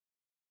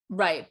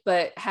 Right,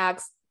 but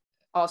Hacks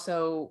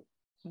also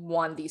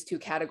won these 2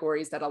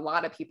 categories that a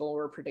lot of people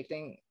were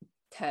predicting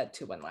Ted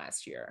to win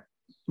last year.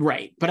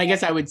 Right, but I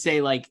guess I would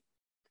say like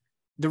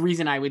the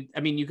reason I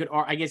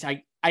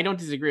don't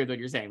disagree with what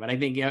you're saying, but I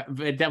think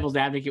a devil's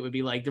advocate would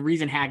be like the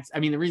reason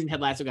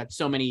Ted Lasso got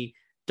so many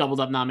doubled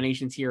up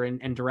nominations here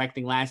and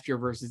directing last year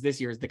versus this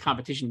year is the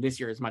competition this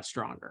year is much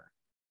stronger.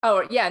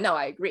 Oh yeah, no,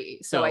 I agree.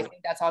 So I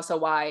think that's also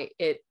why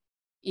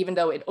even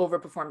though it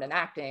overperformed in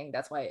acting,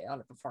 that's why it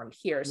underperformed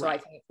here. So I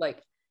think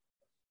like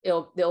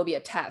there'll be a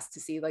test to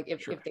see like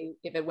if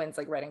it wins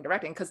like writing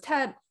directing, because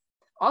Ted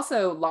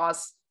also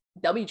lost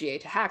WGA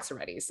to Hacks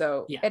already,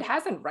 so it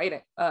hasn't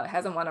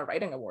won a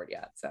writing award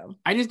yet. So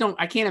I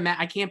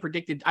can't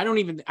predict it.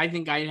 I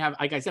think I have,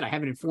 like I said, I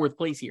have it in 4th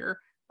place here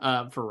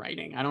for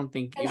writing. I don't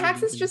think. And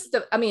Hacks is just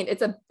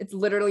it's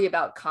literally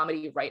about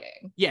comedy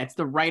writing. Yeah, it's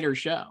the writer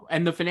show,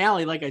 and the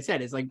finale, like I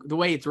said, is like the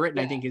way it's written.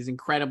 I think is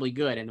incredibly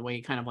good, and the way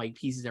it kind of like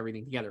pieces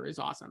everything together is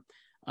awesome.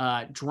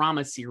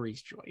 Drama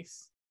series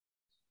choice,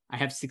 I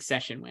have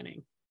Succession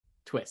winning,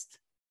 twist,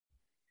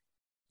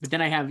 but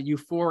then I have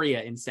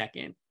Euphoria in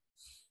second,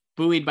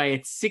 buoyed by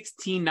its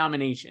 16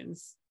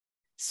 nominations.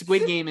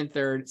 Squid Game in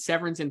 3rd,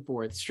 Severance in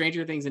 4th,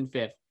 Stranger Things in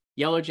 5th,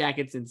 Yellow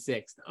Jackets in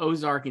 6th,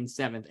 Ozark in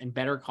 7th, and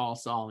Better Call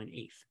Saul in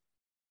 8th.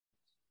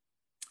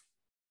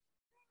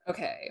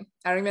 Okay,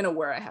 I don't even know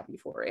where I have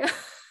Euphoria.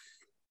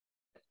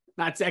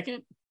 Not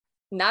second?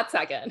 Not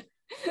second.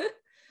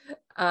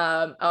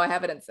 I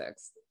have it in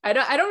 6th. I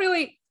don't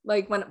really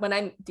like when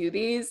I do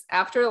these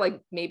after like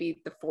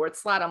maybe the 4th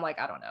slot. I'm like,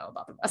 I don't know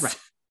about the rest.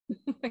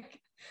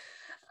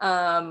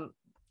 Right.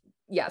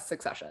 Yeah,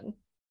 Succession.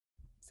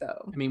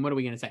 So what are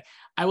we gonna say?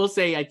 I will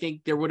say I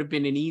think there would have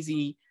been an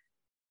easy.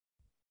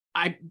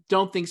 I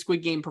don't think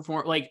Squid Game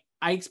performed like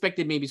I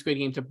expected. Maybe Squid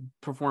Game to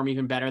perform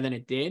even better than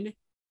it did,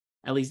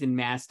 at least in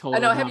mass total. I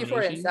know I have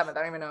Euphoria in 7th. I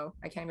don't even know.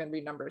 I can't even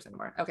read numbers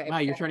anymore. Okay. Wow,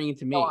 you're turning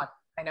into me. Go on.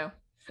 I know.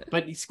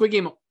 But Squid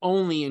Game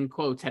only in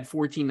quotes had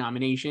 14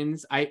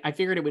 nominations. I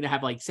figured it would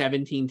have like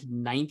 17 to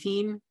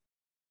 19.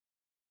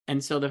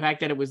 And so the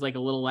fact that it was like a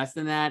little less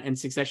than that and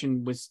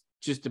Succession was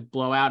just a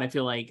blowout, I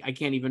feel like I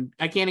can't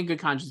in good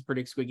conscience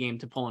predict Squid Game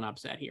to pull an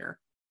upset here.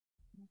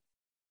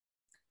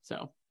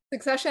 So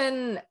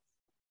Succession,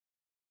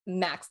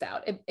 maxed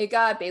out. It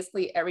got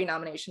basically every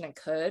nomination it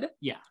could.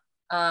 Yeah.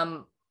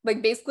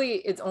 Like basically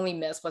its only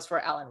miss was for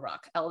Alan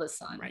Ruck, eldest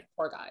son. Right.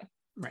 Poor guy.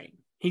 Right.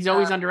 He's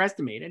always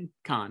underestimated,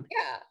 Khan.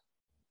 Yeah.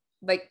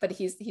 Like, but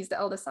he's the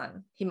eldest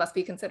son. He must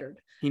be considered.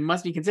 He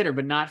must be considered,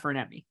 but not for an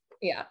Emmy.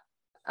 Yeah.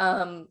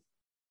 And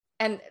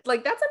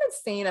like that's an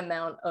insane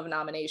amount of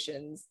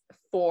nominations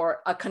for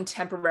a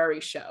contemporary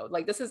show.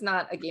 Like this is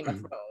not a Game of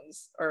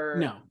Thrones or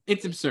no,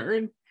 it's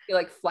absurd.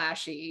 Like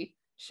flashy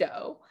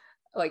show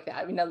like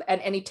that. You know,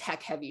 and any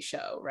tech heavy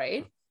show,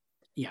 right?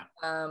 Yeah.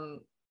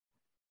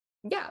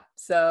 Yeah.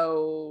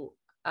 So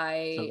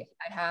I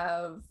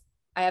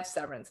have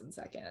Severance in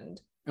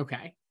second.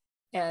 Okay.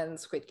 And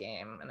Squid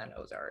Game and then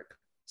Ozark.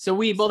 So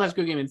we both have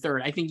Squid Game in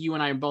third. I think you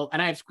and I both,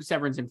 and I have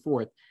Severance in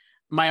fourth.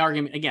 My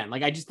argument again,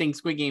 like I just think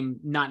Squid Game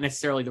not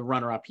necessarily the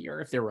runner up here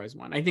if there was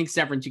one. I think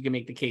Severance you can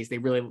make the case they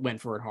really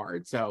went for it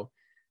hard. So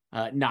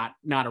not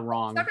a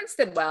wrong. Severance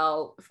did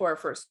well for a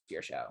first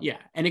year show. Yeah,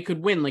 and it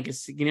could win like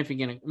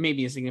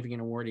maybe a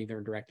significant award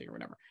either directing or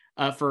whatever.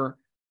 For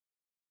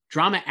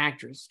drama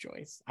actress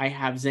choice, I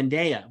have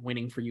Zendaya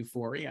winning for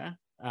Euphoria,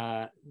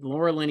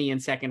 Laura Linney in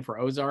second for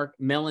Ozark,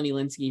 Melanie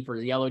Linsky for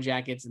Yellow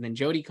Jackets, and then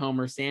Jodie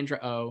Comer, Sandra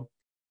Oh,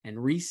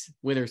 and Reese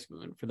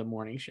Witherspoon for The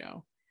Morning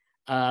Show.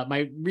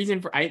 My reason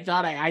for I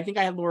think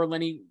I had Laura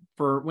Linney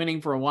for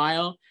winning for a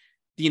while.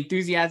 The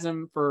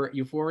enthusiasm for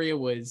Euphoria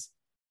was,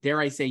 dare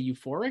I say,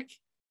 euphoric,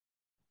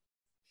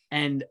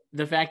 and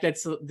the fact that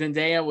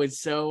Zendaya was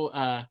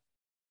so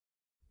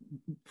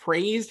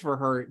praised for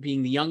her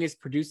being the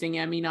youngest producing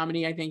Emmy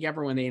nominee I think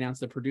ever when they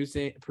announced the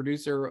producer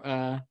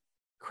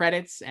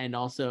credits, and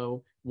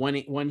also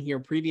one here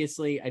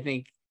previously. I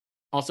think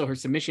also her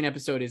submission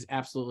episode is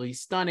absolutely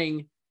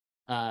stunning.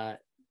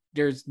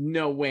 There's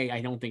no way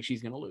I don't think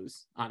she's going to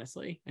lose.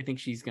 Honestly, I think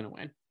she's going to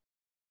win.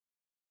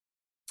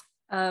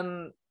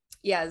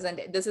 Yeah,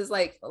 Zendaya. This is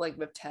like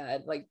with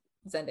Ted, like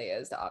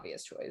Zendaya is the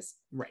obvious choice.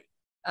 Right.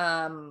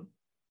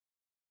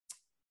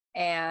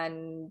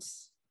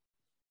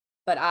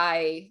 But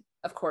I,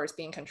 of course,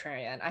 being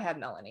contrarian, I have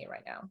Melanie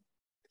right now.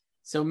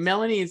 So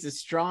Melanie is a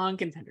strong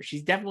contender.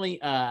 She's definitely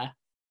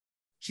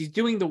she's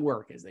doing the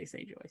work, as they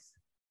say, Joyce.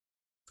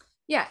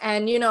 Yeah,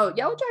 and you know,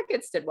 Yellow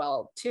Jackets did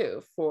well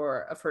too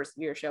for a first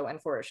year show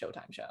and for a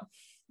Showtime show.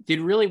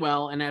 Did really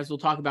well, and as we'll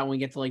talk about when we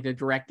get to like the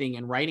directing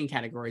and writing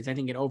categories, I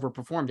think it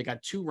overperformed. It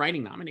got 2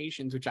 writing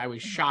nominations, which I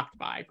was shocked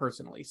by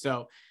personally.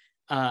 So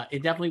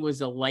it definitely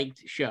was a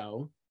liked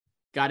show.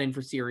 Got in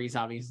for series,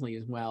 obviously,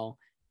 as well.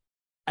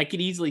 I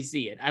could easily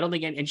see it. I don't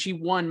think, and she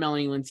won,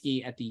 Melanie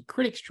Linsky, at the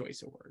Critics'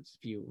 Choice Awards,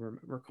 if you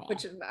recall.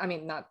 Which, I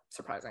mean, not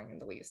surprising in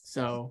the least.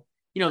 So,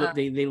 you know,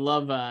 they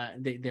love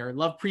they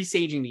love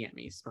presaging the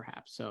Emmys,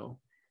 perhaps. So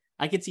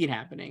I could see it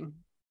happening.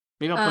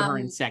 Maybe I'll put her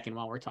in second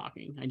while we're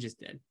talking. I just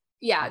did.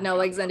 Yeah, no,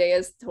 like Zendaya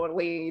is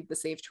totally the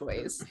safe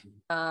choice.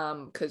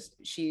 Because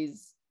she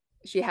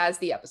has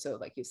the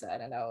episode, like you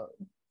said, and that'll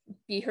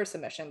be her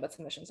submission, but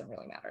submissions don't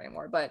really matter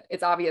anymore. But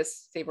it's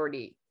obvious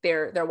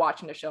they're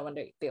watching the show and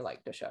they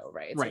like the show,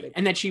 right? Right. So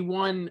and that she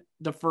won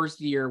the first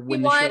year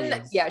when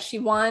she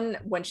won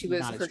when she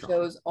was her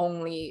show's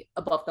only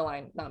above the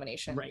line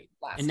nomination. Right.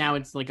 And now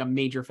it's like a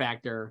major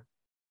factor.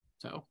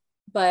 So,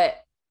 but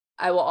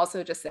I will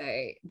also just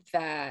say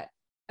that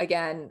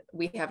again,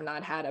 we have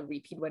not had a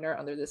repeat winner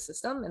under this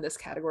system in this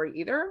category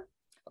either.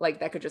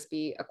 Like that could just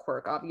be a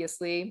quirk,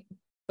 obviously,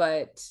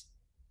 but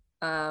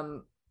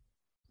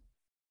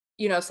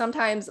you know,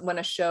 sometimes when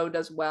a show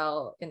does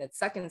well in its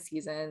second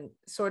season,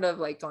 sort of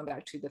like going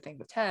back to the thing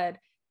with Ted,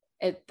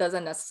 it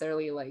doesn't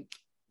necessarily like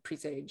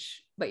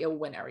presage like it'll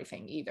win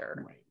everything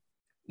either. Right.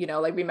 You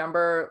know, like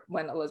remember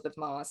when Elizabeth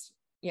Moss,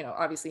 you know,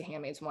 obviously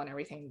Handmaid's won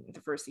everything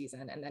the first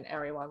season, and then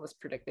everyone was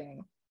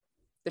predicting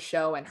the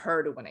show and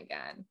her to win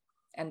again,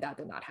 and that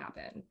did not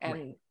happen. And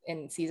right.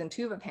 in season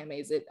 2 of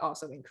Handmaid's, it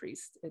also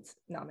increased its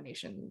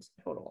nominations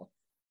total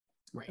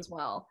as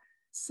well.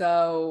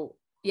 So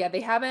yeah,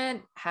 they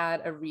haven't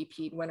had a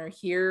repeat winner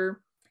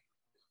here.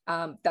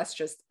 That's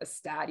just a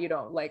stat. You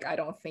don't like, I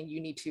don't think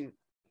you need to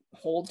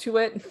hold to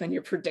it when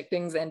you're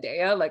predicting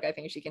Zendaya. Like, I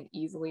think she can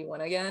easily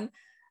win again.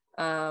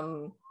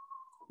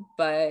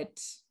 But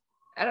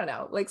I don't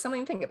know, like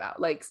something to think about.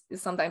 Like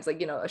sometimes,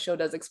 like, you know, a show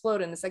does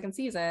explode in the second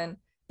season,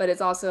 but it's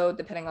also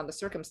depending on the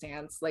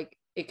circumstance, like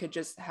it could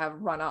just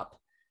have run up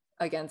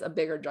against a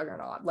bigger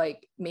juggernaut.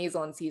 Like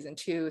Maisel in season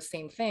 2,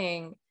 same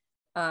thing.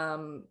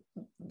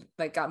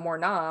 Like got more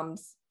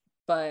noms,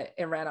 but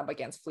it ran up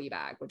against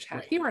Fleabag, which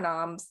had fewer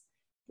noms,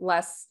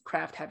 less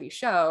craft heavy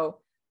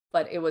show,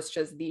 but it was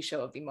just the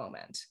show of the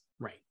moment.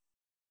 Right.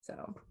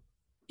 So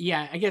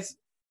yeah, I guess,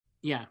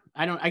 yeah,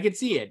 I could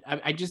see it.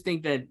 I just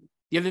think that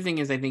the other thing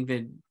is, I think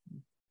that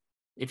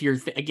if you're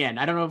again,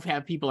 I don't know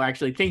if people are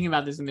actually thinking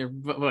about this and they're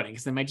voting,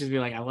 because they might just be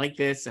like, I like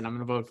this and I'm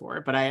going to vote for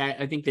it. But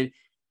I think that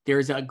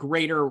there's a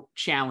greater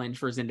challenge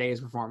for Zendaya's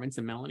performance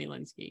than Melanie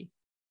Linsky.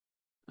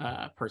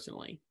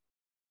 Personally,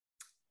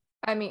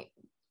 I mean,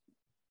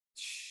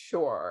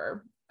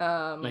 sure.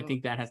 I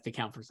think that has to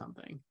count for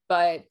something.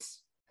 But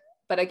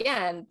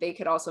again, they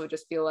could also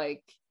just feel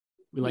like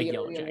we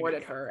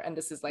awarded her, and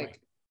this is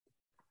like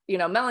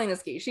Melanie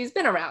Niski, she's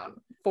been around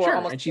for Sure,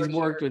 almost and she's 30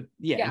 worked years.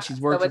 with and she's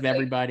worked with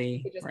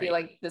everybody. Like, just right. be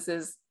like, this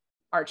is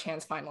our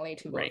chance finally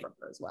to vote Right. for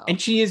her as well. And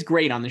she is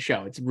great on the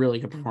show. It's a really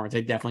good performance.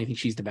 I definitely think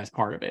she's the best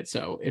part of it.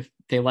 So if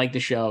they like the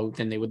show,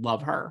 then they would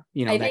love her.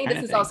 I think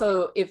this is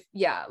also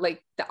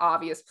like the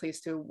obvious place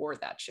to award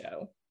that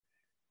show.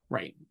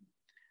 Right.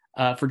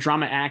 For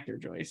drama actor,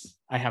 Joyce,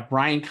 I have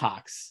Brian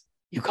Cox.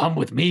 You come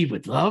with me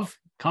with love.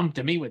 Come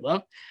to me with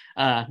love.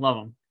 Love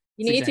him.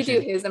 You need to do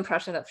his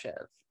impression of Shiv.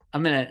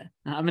 I'm gonna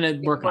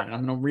work on it.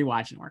 I'm gonna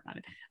rewatch and work on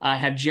it. I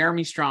have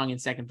Jeremy Strong in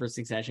second for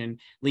Succession,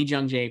 Lee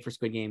Jung Jae for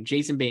Squid Game,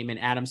 Jason Bateman,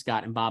 Adam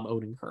Scott, and Bob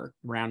Odenkirk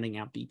rounding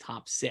out the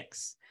top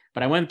 6.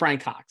 But I went with Brian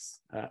Cox.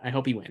 I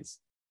hope he wins.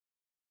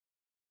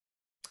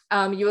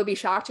 You will be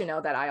shocked to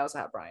know that I also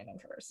have Brian in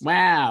first.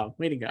 Wow,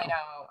 way to go!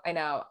 I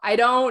know. I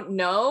don't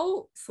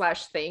know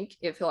 / think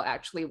if he'll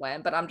actually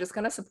win, but I'm just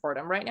gonna support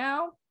him right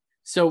now.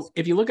 So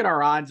if you look at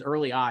our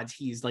early odds,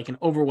 he's like an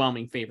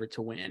overwhelming favorite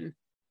to win.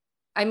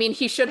 I mean,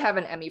 he should have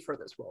an Emmy for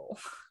this role.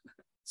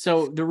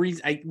 So the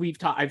reason I've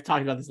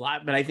talked about this a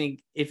lot, but I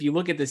think if you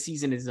look at the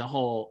season as a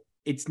whole,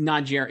 it's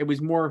not Jerry. It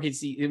was more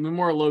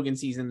a Logan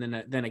season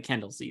than a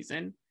Kendall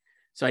season.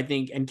 So I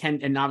think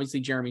and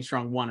obviously Jeremy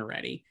Strong won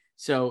already.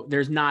 So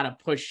there's not a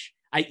push.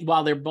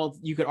 While they're both,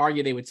 you could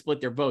argue they would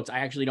split their votes. I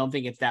actually don't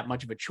think it's that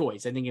much of a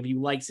choice. I think if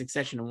you like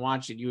Succession and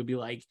watched it, you would be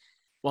like,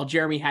 well,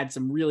 Jeremy had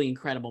some really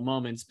incredible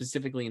moments,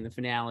 specifically in the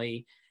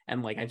finale,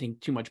 and like I think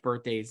Too Much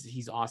Birthdays,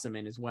 he's awesome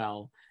in as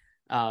well.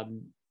 I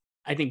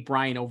think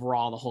Brian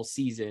overall the whole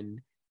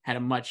season had a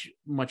much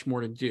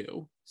more to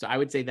do. So I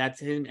would say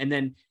that's him. And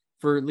then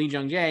for Lee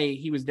Jung Jae,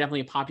 he was definitely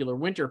a popular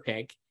winter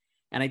pick.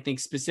 And I think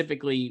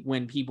specifically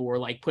when people were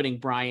like putting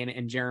Brian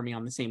and Jeremy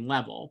on the same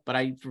level, but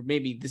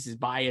maybe this is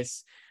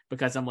bias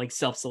because I'm like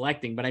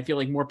self-selecting, but I feel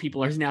like more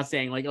people are now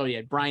saying like, oh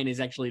yeah, Brian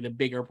is actually the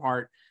bigger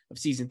part of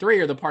season 3,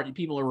 or the part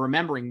people are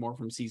remembering more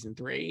from season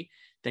 3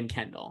 than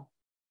Kendall.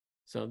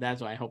 So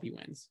that's why I hope he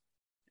wins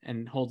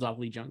and holds off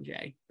Lee Jung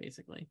Jae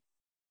basically.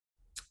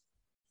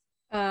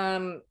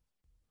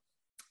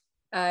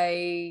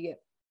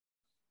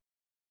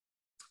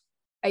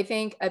 I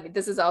think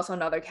this is also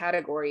another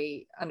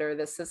category under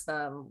this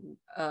system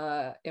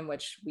in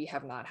which we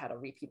have not had a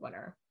repeat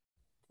winner.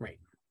 Right.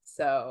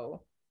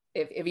 So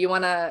if you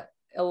want to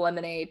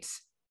eliminate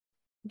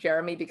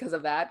Jeremy because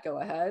of that, go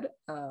ahead.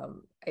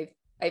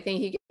 I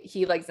think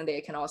he like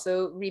Zendaya can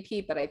also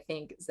repeat, but I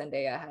think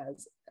Zendaya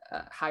has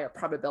a higher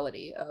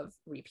probability of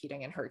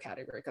repeating in her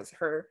category because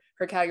her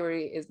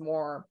category is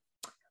more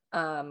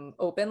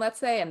open, let's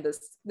say, and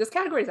this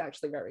category is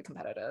actually very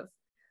competitive.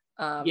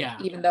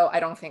 Even though I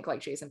don't think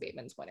like Jason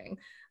Bateman's winning.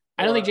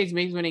 I don't think Jason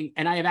Bateman's winning,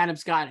 and I have Adam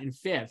Scott in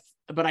 5th.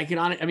 But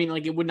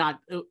it would not.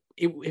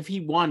 If he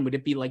won, would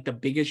it be like the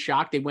biggest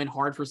shock? They went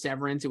hard for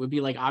Severance. It would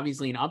be like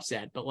obviously an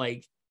upset, but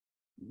like,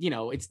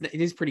 it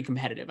is pretty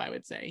competitive, I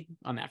would say,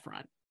 on that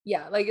front.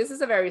 Yeah, like this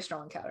is a very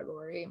strong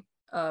category.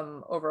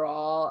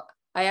 Overall,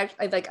 I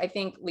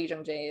think Lee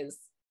Jung Jae is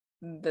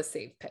the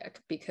safe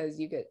pick because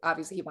you could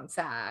obviously he won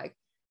SAG,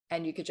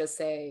 and you could just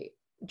say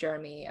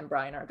Jeremy and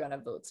Brian are going to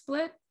vote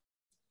split.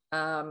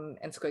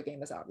 And Squid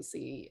Game is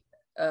obviously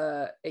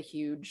a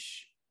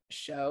huge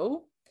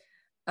show.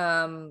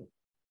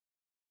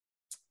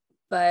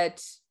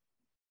 But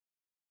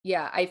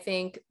yeah, I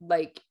think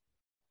like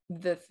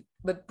with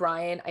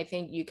Brian, I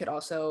think you could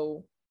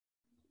also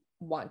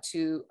want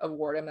to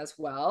award him as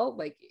well.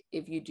 Like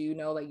if you do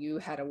know like you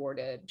had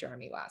awarded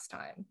Jeremy last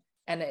time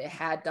and it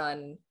had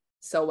done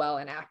so well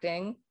in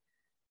acting.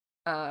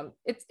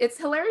 It's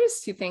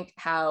hilarious to think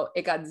how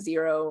it got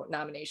 0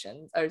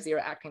 nominations or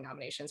 0 acting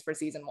nominations for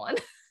season 1.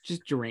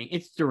 Just deranged.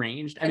 It's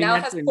deranged. And now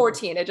it has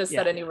 14. It just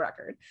set a new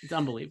record. It's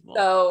unbelievable.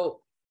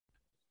 So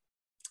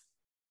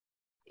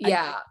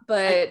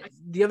but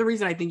the other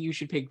reason I think you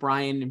should pick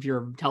Brian, if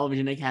you're a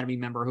Television Academy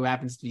member who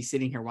happens to be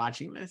sitting here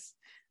watching this,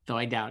 though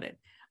I doubt it,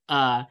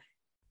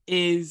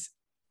 is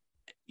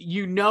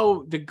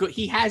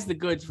he has the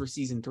goods for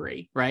season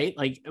 3, right?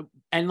 Like,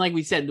 and like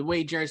we said, the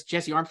way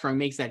Jesse Armstrong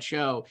makes that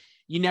show,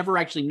 you never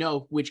actually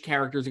know which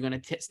characters are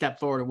going to step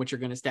forward and which are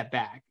going to step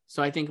back.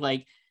 So I think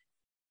like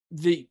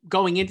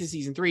going into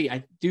season 3,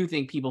 I do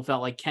think people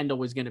felt like Kendall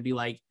was going to be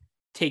like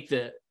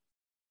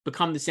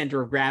become the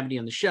center of gravity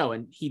on the show,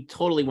 and he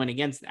totally went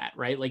against that,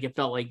 right? Like it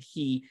felt like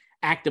he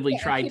actively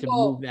tried to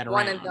move that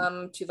around. Wanted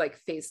them to like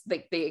face,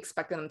 like they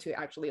expected them to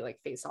actually like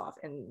face off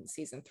in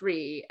season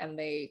 3, and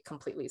they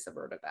completely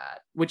subverted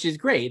that, which is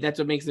great. That's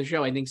what makes the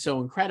show, I think,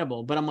 so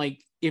incredible. But I'm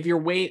like, if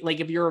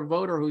you're a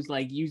voter who's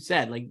like you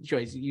said, like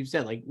Joyce, you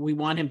said like we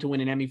want him to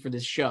win an Emmy for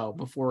this show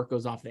before it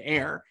goes off the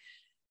air.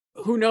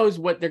 Who knows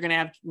what they're gonna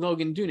have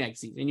Logan do next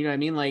season? You know what I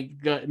mean? Like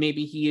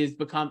maybe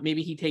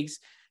he takes.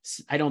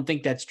 I don't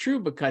think that's true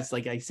because,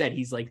 like I said,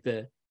 he's like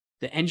the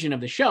engine of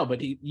the show, but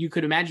you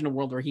could imagine a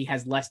world where he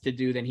has less to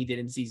do than he did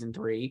in season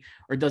 3,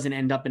 or doesn't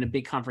end up in a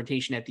big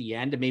confrontation at the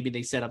end, and maybe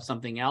they set up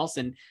something else,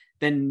 and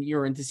then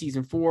you're into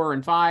season 4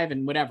 and 5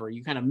 and whatever.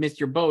 You kind of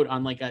missed your boat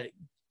on like a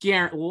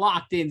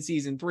locked in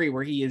season 3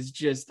 where he is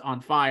just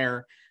on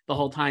fire the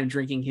whole time,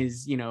 drinking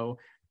his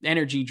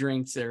energy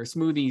drinks or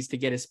smoothies to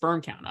get his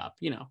sperm count up.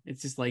 You know,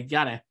 it's just like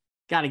gotta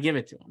give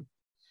it to him.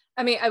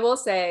 I mean, I will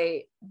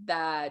say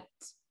that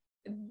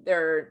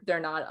they're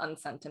not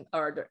unsentimental,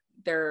 or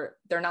they're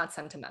not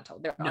sentimental.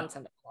 They're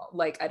unsentimental.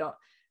 Like, I don't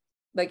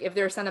like, if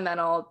they're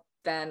sentimental,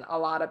 then a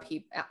lot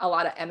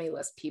of Emmy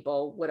list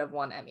people would have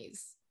won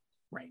Emmys.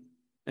 Right.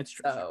 That's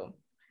true. So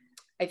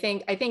I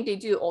think they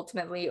do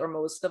ultimately, or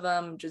most of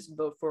them, just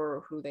vote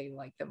for who they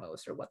like the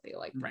most or what they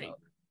like the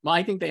most. Well,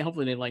 I think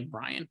hopefully they like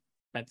Brian.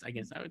 That's, I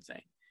guess I would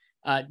say.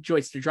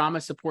 Joyce, the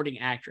drama supporting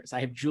actress.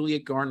 I have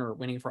Juliet Garner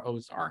winning for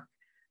Ozark,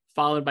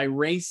 followed by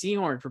Ray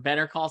Seahorn for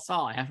Better Call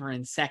Saul. I have her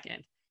in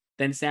second.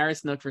 Then Sarah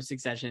Snook for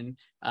Succession,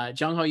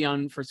 Jung Ho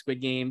Young for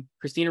Squid Game,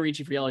 Christina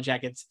Ricci for Yellow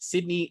Jackets,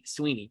 Sydney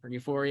Sweeney for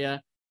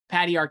Euphoria,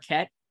 Patty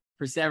Arquette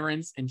for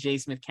Severance, and J.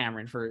 Smith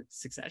Cameron for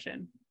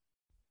Succession.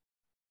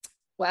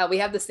 Wow, we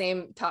have the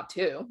same top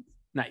two.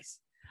 Nice.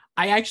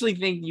 I actually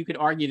think you could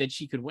argue that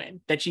she could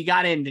win, that she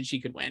got in, that she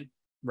could win.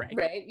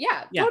 Right.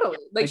 Yeah, totally.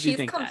 Like, she's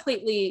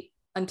completely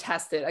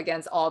untested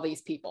against all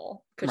these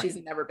people because she's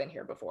never been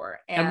here before.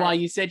 And while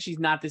you said she's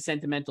not the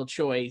sentimental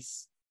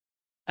choice,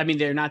 I mean,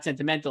 they're not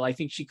sentimental. I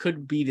think she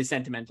could be the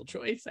sentimental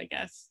choice, I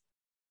guess.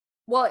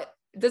 Well,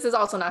 this is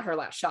also not her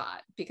last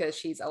shot because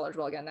she's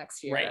eligible again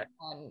next year. Right.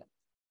 And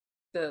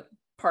the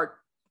part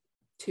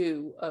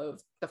 2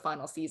 of the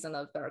final season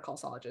of Better Call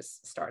Saul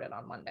just started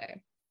on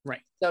Monday.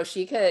 Right. So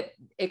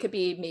it could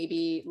be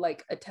maybe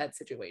like a Ted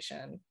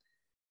situation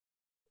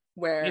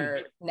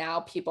where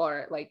now people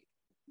are like,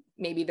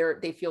 maybe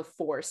they feel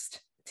forced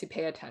to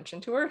pay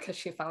attention to her because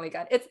she finally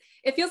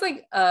it feels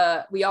like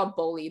we all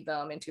bullied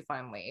them into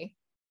finally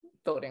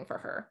voting for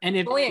her.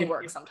 And bullying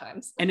works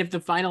sometimes. And if the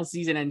final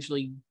season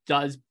actually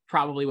does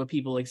probably what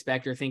people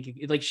expect or think,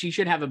 like, she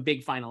should have a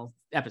big final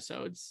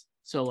episodes.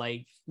 So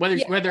like whether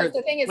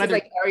the thing is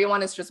like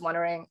everyone is just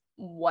wondering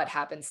what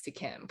happens to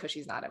Kim because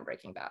she's not in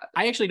Breaking Bad.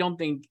 I actually don't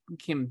think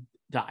Kim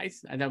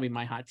dies. That would be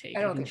my hot take.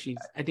 I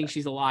think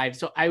she's alive.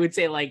 So I would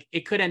say like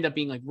it could end up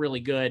being like really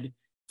good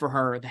for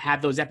her to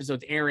have those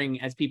episodes airing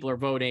as people are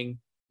voting.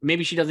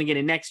 Maybe she doesn't get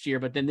in next year,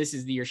 but then this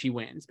is the year she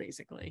wins,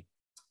 basically.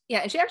 Yeah,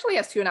 and she actually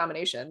has 2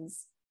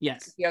 nominations.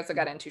 Yes. She also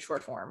got into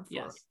short form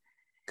for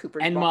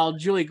Cooper's And Ball. while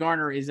Julie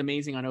Garner is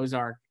amazing on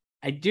Ozark,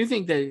 I do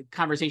think the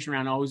conversation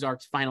around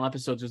Ozark's final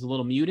episodes was a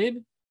little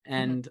muted.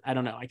 And I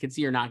don't know, I could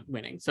see her not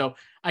winning. So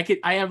I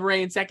have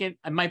Ray in second.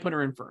 I might put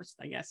her in first,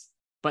 I guess.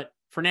 But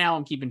for now,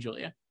 I'm keeping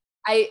Julia.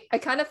 I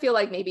kind of feel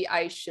like maybe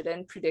I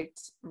shouldn't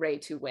predict Ray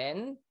to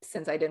win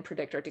since I didn't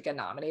predict her to get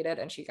nominated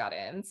and she got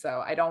in.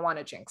 So I don't want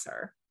to jinx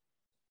her.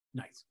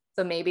 Nice.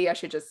 So maybe I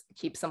should just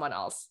keep someone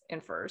else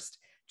in first.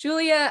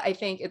 Julia, I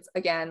think it's,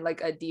 again,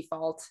 like a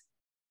default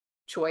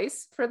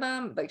choice for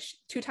them, like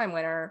 2-time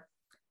winner.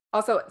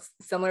 Also,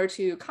 similar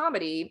to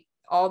comedy,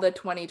 all the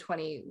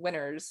 2020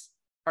 winners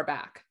are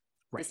back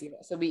this year.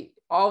 So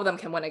all of them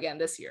can win again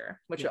this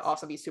year, which would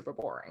also be super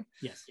boring.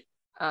 Yes.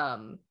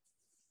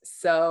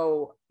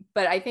 So,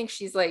 but I think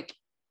she's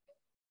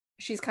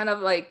kind of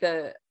like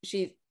the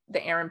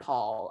Aaron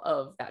Paul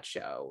of that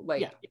show.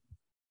 Like,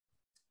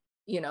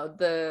 you know,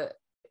 the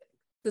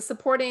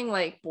supporting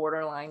like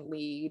borderline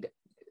lead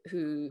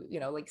who, you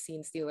know, like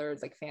scene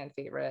stealers, like fan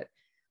favorite.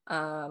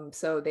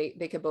 So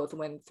they could both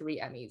win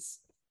 3 Emmys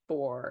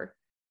for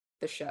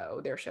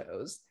their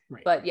shows.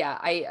 Right. But yeah,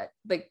 I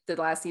like the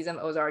last season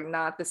of Ozark,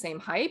 not the same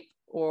hype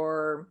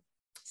or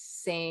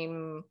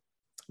same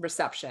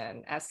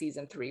reception as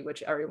season 3,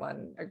 which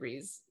everyone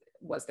agrees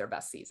was their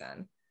best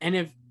season. And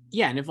if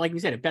like we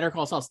said, if Better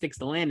Call Saul sticks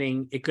the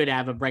landing, it could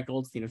have a Brett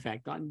Goldstein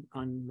effect on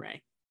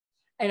Ray.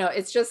 I know,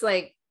 it's just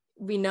like,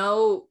 we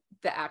know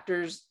the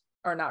actors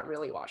are not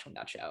really watching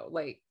that show.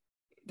 Like,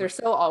 they're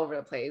so all over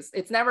the place.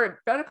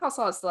 Better Call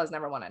Saul still has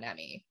never won an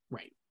Emmy.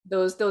 Right.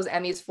 Those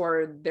Emmys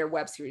for their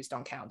web series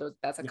don't count.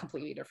 That's a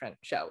completely different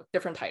show,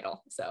 different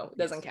title. So it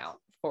doesn't count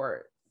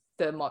for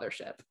the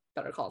mothership,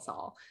 Better Call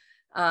Saul.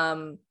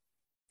 And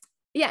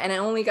it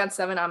only got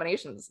 7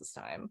 nominations this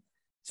time.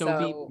 So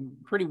it'll be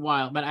pretty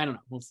wild, but I don't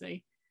know. We'll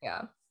see.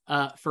 Yeah.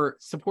 For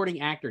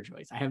supporting actor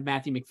choice, I have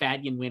Matthew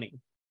McFadden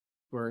winning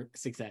for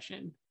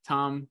Succession.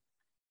 Tom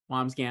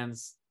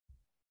Wambsgans'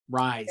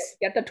 rise.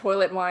 Get the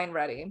toilet wine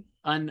ready.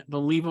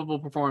 Unbelievable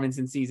performance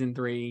in season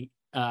 3.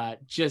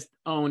 Just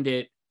owned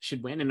it.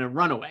 Should win in a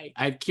runaway.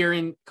 I have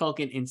Kieran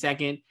Culkin in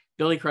second,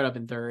 Billy Crudup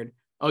in third,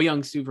 Oh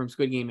Young-soo from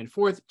Squid Game in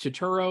fourth,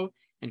 Totoro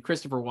and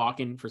Christopher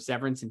Walken for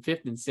Severance in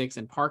fifth and sixth,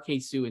 and Park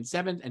Hae-soo in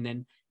seventh, and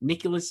then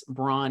Nicholas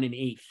Braun in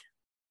eighth.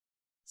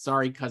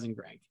 Sorry, cousin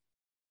Greg.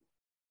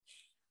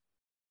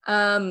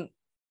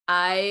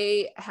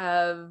 I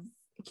have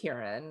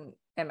Kieran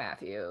and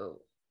Matthew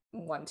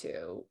 1,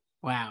 2.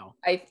 Wow.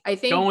 I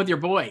think going with your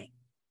boy.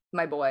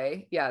 My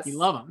boy, yes. You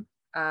love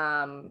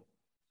him.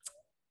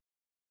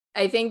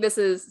 I think this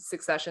is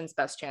Succession's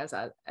best chance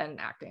at an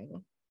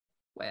acting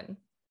win.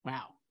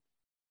 Wow.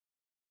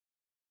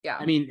 Yeah.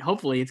 I mean,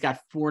 hopefully it's got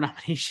 4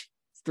 nominations,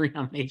 3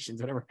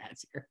 nominations, whatever it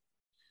has here.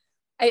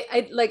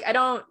 I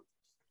don't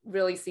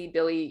really see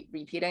Billy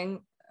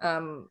repeating.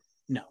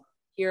 No.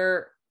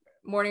 Your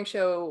morning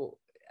show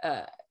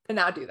did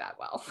not do that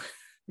well.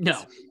 No.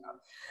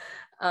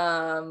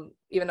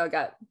 Even though it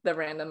got the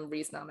random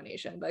Reese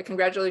nomination, but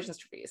congratulations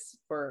to Reese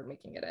for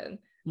making it in.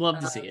 Love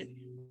to see it.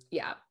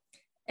 Yeah.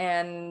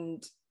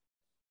 And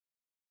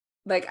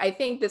like, I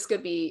think this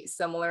could be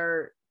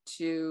similar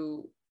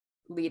to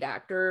lead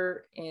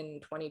actor in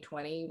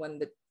 2020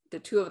 when the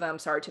two of them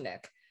started to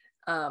nick.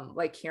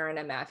 Like Kieran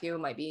and Matthew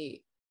might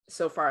be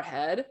so far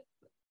ahead,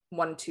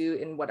 1, 2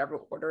 in whatever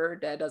order,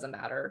 that doesn't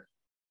matter,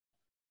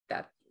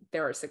 that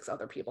there are 6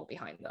 other people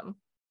behind them.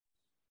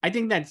 I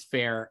think that's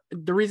fair.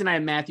 The reason I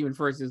have Matthew in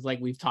first is,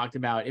 like we've talked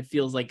about, it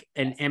feels like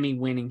an Emmy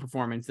winning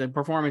performance, the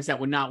performance that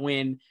would not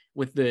win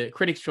with the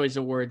Critics' Choice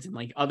Awards and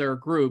like other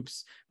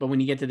groups. But when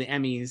you get to the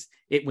Emmys,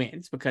 it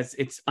wins because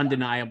it's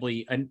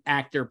undeniably an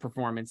actor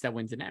performance that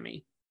wins an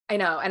Emmy. I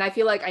know. And I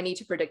feel like I need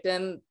to predict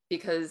him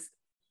because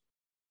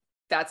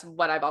that's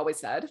what I've always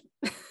said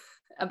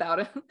about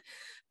him.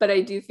 But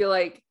I do feel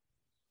like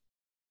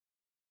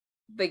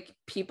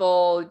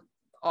people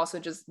also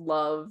just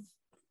love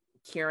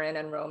Kieran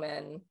and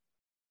Roman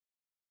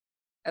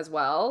as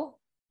well.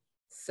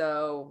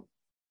 So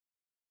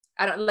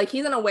I don't like,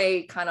 he's in a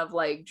way kind of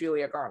like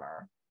Julia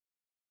Garner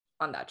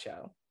on that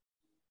show.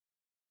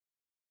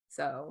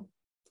 So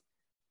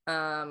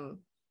yeah.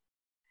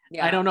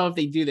 I don't know if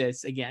they do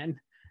this again,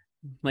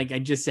 like I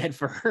just said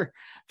for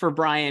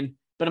Brian,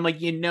 but I'm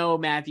like,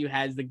 Matthew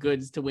has the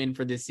goods to win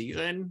for this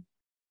season.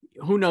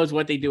 Who knows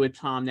what they do with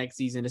Tom next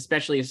season,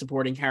 especially a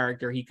supporting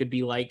character. He could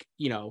be like,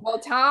 Well,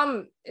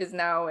 Tom is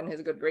now in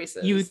his good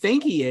graces. You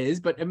think he is,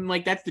 but I'm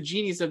like, that's the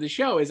genius of the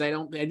show is I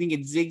think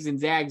it zigs and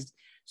zags.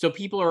 So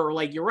people are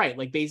like, you're right.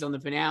 Like based on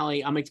the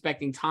finale, I'm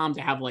expecting Tom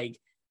to have like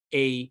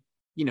a,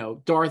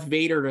 Darth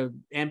Vader to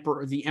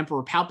the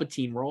Emperor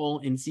Palpatine role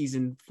in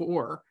season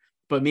 4,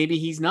 but maybe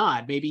he's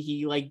not. Maybe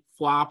he like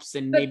flops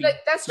and maybe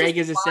that's Greg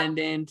is plot,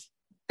 ascendant.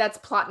 That's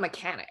plot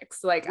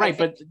mechanics. Like, right.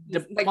 But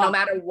no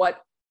matter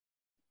what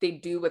they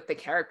do with the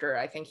character,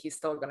 I think he's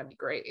still going to be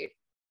great.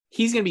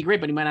 He's going to be great,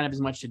 but he might not have as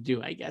much to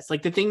do, I guess.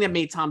 Like the thing that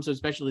made Tom so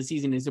special this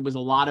season is it was a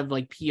lot of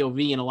like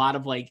POV and a lot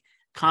of like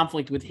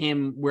conflict with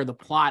him where the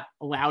plot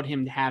allowed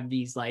him to have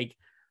these like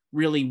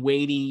really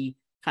weighty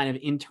kind of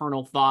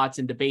internal thoughts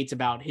and debates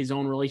about his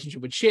own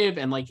relationship with Shiv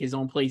and like his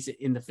own place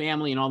in the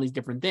family and all these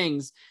different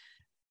things.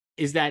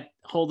 Is that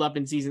hold up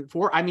in season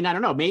 4? I mean, I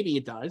don't know. Maybe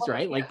it does,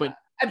 right? Yeah. Like, but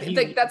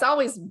like that's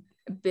always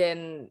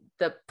been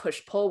the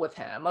push-pull with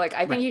him. Like,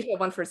 I think he should have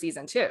won for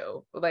season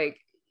 2.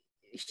 Like,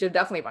 he should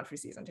definitely won for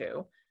season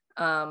 2.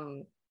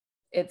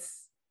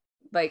 It's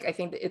like, I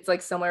think it's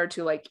like similar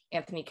to like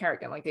Anthony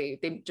Carrigan. Like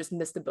they just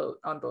missed the boat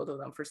on both of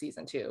them for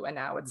season 2, and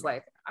now it's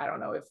like, I don't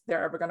know if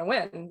they're ever going to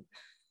win.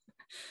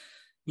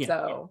 Yeah.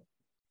 So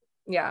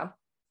yeah.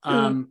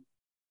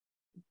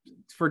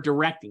 For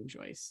directing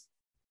choice,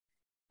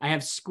 I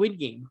have Squid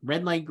Game,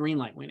 Red Light, Green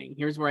Light winning.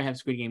 Here's where I have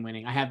Squid Game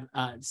winning. I have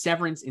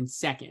Severance in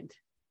second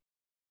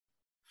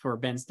for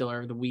Ben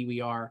Stiller, the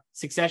We Are.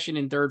 Succession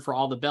in third for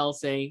All the Bells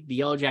Say, The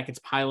Yellow Jackets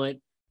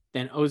pilot,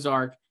 then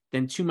Ozark,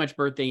 then Too Much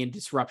Birthday and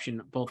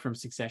Disruption, both from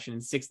Succession in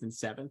 6th and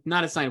 7th.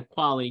 Not a sign of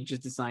quality,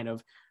 just a sign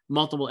of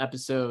multiple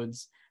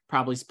episodes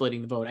probably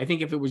splitting the vote. I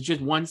think if it was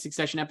just one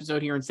Succession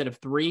episode here instead of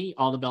 3,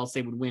 All the Bells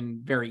Say would win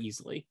very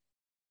easily.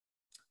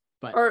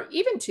 But or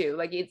even 2,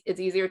 like it's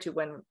easier to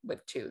win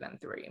with 2 than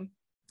 3.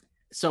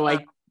 So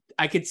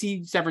I could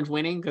see Severance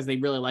winning because they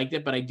really liked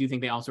it, but I do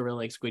think they also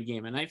really like Squid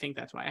Game, and I think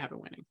that's why I have it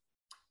winning.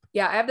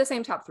 Yeah, I have the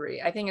same top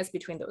 3. I think it's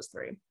between those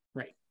 3.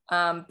 Right.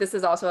 This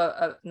is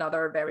also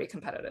another very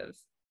competitive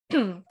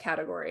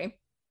category.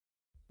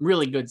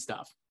 Really good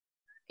stuff.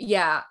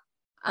 Yeah.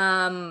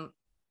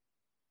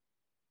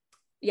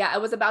 Yeah, I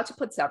was about to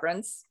put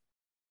Severance,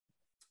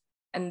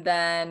 and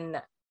then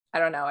I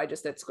don't know, I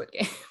just did Squid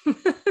Game.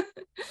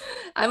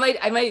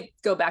 I might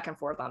go back and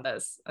forth on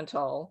this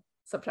until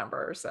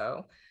September or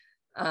so.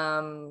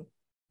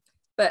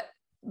 But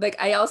like,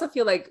 I also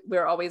feel like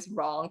we're always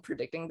wrong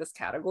predicting this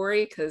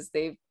category because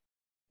they've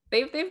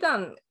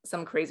done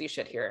some crazy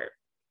shit here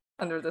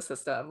under the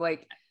system.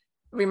 Like,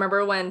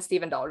 remember when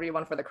Stephen Daldry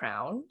won for The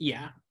Crown?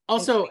 Yeah.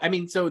 Also, I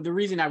mean, so the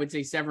reason I would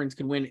say Severance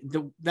could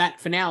win,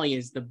 that finale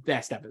is the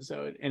best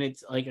episode, and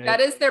it's like that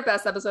is their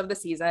best episode of the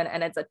season,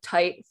 and it's a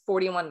tight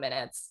 41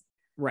 minutes.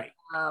 Right.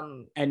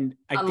 And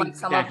I unlike think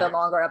some of the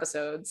longer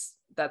episodes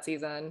that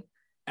season.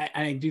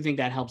 I do think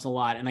that helps a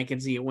lot, and I can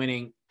see it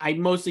winning. I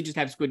mostly just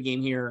have Squid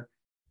Game here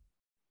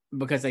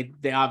because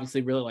they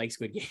obviously really like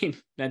Squid Game.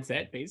 That's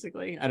it,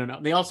 basically. I don't know.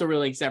 They also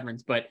really like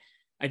Severance, but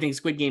I think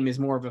Squid Game is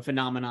more of a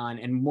phenomenon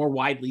and more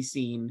widely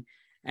seen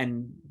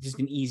and just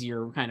an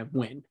easier kind of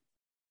win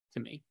to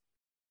me.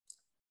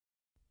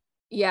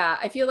 Yeah,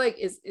 I feel like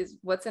is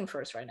what's in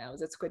first right now?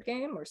 Is it Squid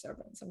Game or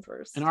Severance in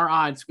first? And our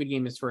odds, Squid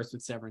Game is first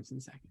with Severance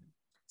in second.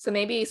 So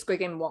maybe Squid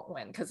Game won't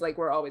win because like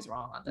we're always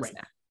wrong on this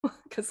now.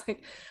 Because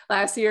like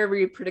last year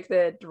we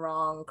predicted the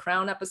wrong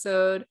Crown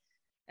episode,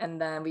 and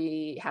then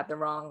we had the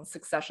wrong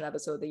Succession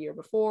episode the year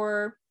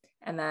before,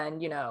 and then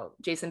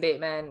Jason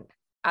Bateman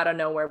out of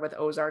nowhere with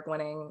Ozark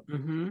winning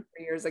 3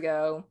 years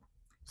ago.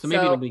 So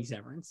maybe it'll be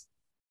Severance,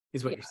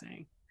 is what you're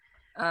saying.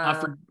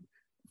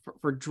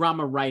 For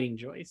drama writing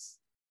choice,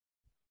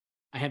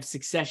 I have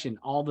Succession,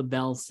 All the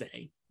Bells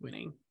Say,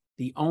 winning.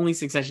 The only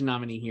Succession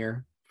nominee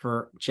here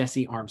for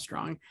Jesse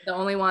Armstrong. The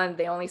only one,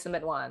 they only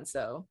submit one,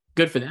 so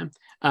good for them.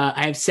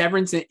 I have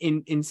Severance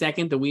in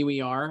second. The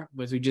We Are,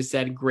 as we just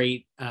said,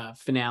 great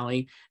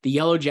finale. The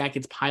Yellow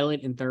Jackets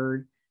pilot in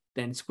third.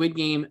 Then Squid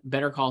Game,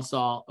 Better Call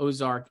Saul,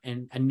 Ozark,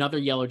 and another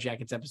Yellow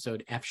Jackets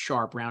episode, F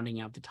Sharp,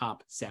 rounding out the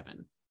top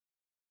 7.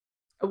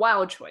 A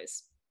wild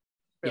choice,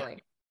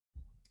 really.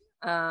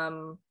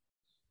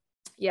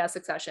 Yeah,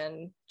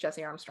 Succession,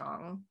 Jesse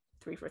Armstrong,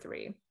 3 for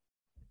 3.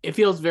 It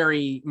feels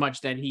very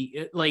much that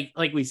he, like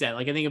we said,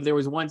 like I think if there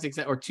was one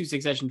or two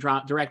Succession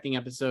directing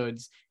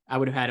episodes, I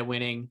would have had it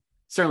winning.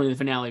 Certainly the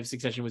finale of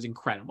Succession was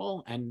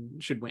incredible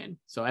and should win.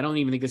 So I don't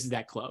even think this is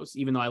that close,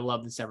 even though I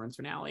love the Severance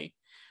finale.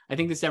 I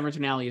think the Severance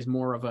finale is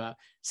more of a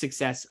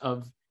success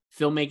of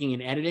filmmaking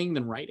and editing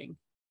than writing.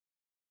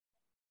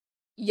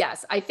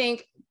 Yes, I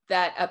think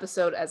that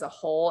episode as a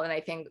whole, and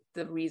I think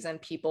the reason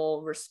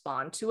people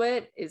respond to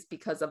it is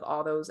because of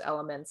all those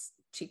elements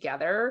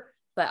together.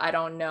 But I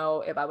don't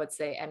know if I would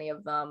say any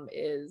of them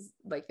is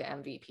like the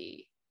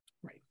MVP.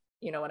 Right.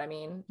 You know what I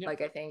mean? Yep.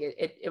 Like, I think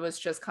it was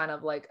just kind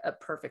of like a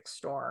perfect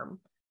storm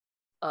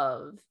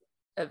of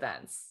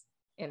events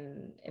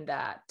in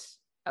that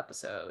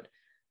episode.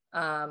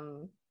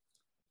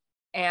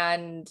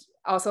 And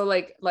also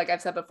like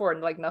I've said before,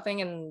 like nothing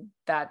in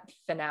that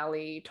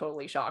finale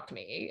totally shocked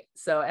me.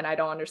 So, and I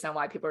don't understand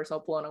why people are so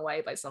blown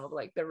away by some of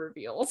like the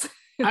reveals.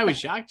 I was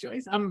shocked,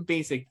 Joyce. I'm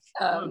basic.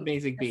 I'm a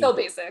basic beat. So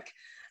basic.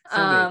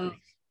 So basic.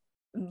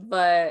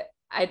 But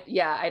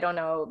I don't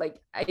know.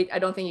 Like, I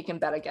don't think you can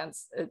bet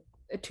against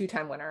a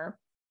 2-time winner.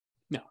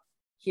 No.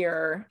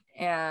 Here.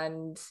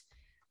 And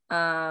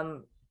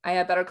I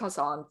had Better Call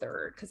Saul in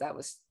third because that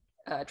was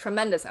a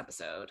tremendous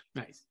episode.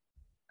 Nice.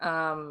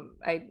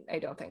 I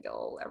don't think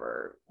it'll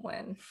ever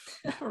win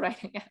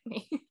writing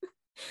Emmy.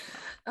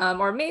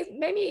 Or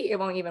maybe it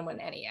won't even win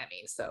any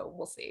Emmys. So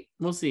we'll see.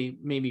 We'll see.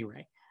 Maybe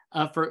Ray.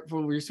 For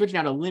we're switching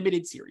out a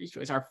limited series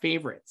choice. Our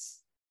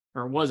favorites,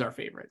 or was our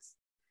favorites.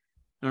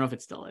 I don't know if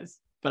it still is,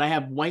 but I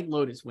have White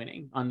Lotus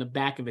winning on the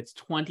back of its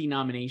 20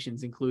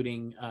 nominations,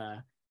 including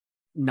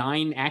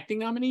 9 acting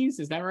nominees.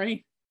 Is that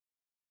right?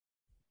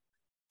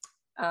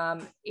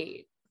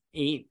 8.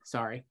 8.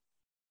 Sorry.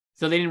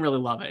 So they didn't really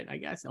love it, I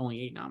guess.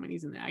 Only 8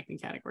 nominees in the acting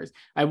categories.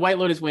 I have White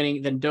Lotus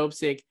winning, then Dope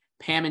Sick,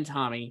 Pam and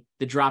Tommy,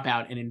 The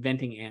Dropout, and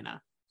Inventing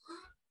Anna.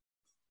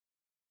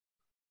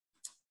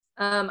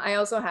 I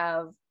also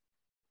have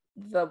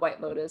the White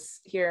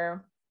Lotus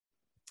here.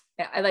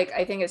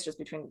 I think it's just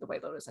between the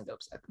White Lotus and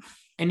Dope Sick.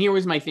 And here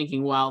was my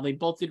thinking. While they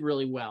both did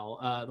really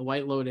well, the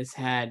White Lotus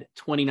had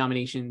 20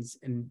 nominations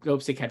and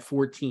Dope Sick had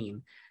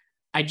 14.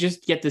 I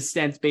just get the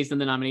sense based on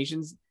the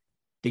nominations,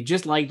 they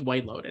just liked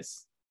White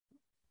Lotus.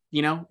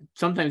 You know,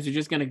 sometimes you're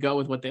just going to go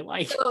with what they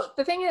like. So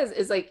the thing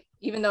is like,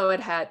 even though it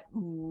had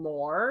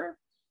more,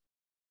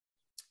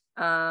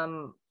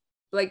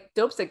 like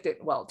Dope Sick did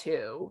well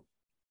too.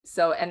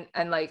 So,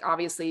 and like,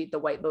 obviously the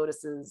White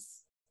Lotus's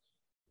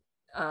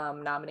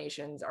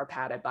nominations are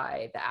padded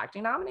by the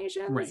acting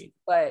nominations, right?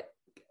 But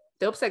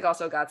Dope Sick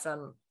also got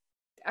some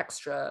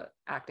extra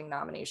acting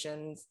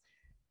nominations.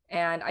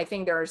 And I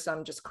think there are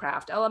some just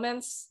craft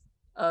elements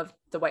of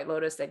the White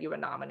Lotus that you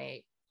would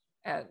nominate,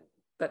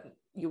 but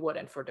you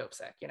wouldn't for Dope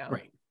Sick, you know?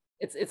 Right.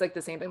 It's like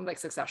the same thing like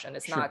Succession.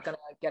 It's sure. not gonna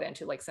get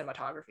into like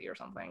cinematography or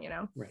something, you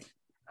know? Right.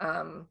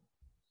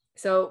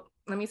 So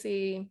let me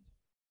see.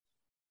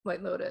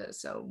 White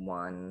Lotus. So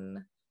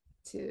 1,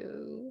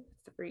 2,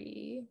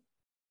 3,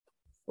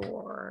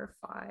 4,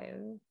 5,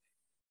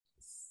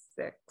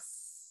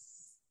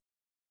 6,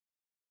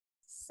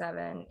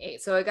 7,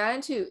 8. So I got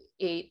into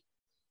 8,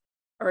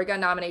 or I got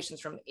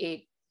nominations from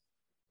 8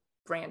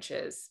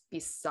 branches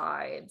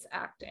besides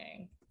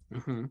acting.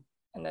 Mm-hmm.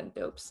 And then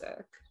Dope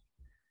Sick.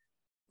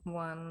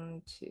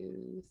 1,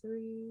 2,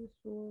 3,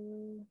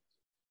 4,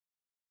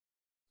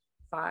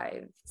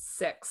 5,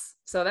 6.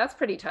 So that's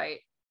pretty tight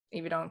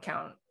if you don't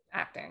count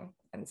acting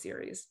and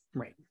series.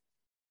 Right.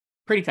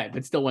 Pretty tight,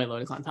 but still White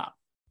Lotus on top.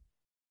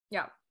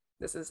 Yeah.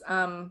 This is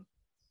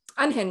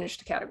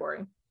unhinged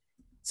category.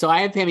 So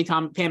I have Pam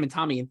and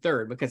Tommy in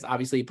third because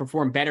obviously it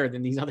performed better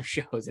than these other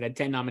shows. It had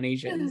 10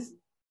 nominations.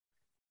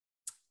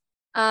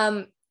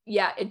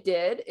 Yeah, it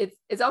did.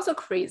 It's also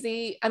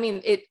crazy. I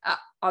mean, it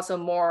also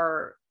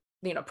more,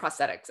 you know,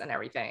 prosthetics and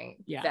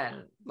everything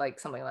than like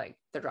something like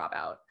The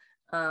Dropout.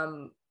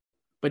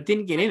 But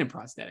didn't get in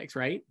prosthetics,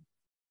 right?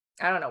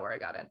 I don't know where it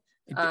got in.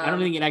 I don't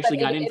think it actually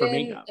got in for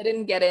makeup. It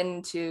didn't get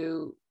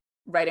into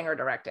writing or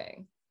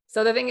directing.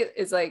 So the thing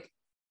is like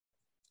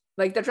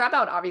The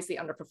Dropout obviously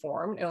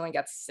underperformed. It only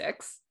got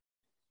 6.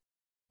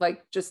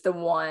 Like just the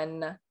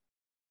one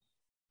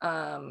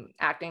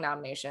acting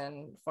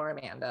nomination for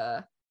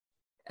Amanda.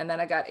 And then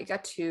it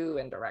got 2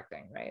 in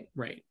directing, right?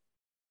 Right.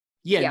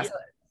 Yeah. So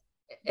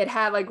it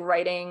had like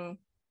writing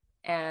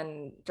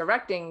and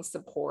directing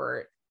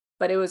support,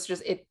 but it was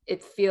just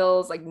it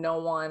feels like no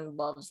one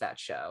loves that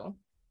show.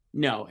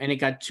 No, and it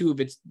got 2 of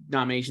its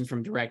nominations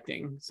from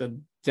directing. So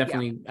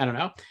definitely, I don't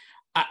know.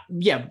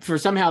 For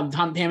somehow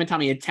Pam and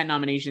Tommy had 10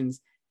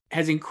 nominations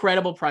has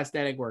incredible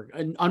prosthetic work,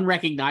 an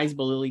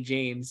unrecognizable Lily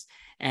James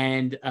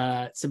and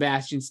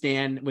Sebastian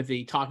Stan with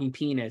the talking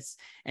penis,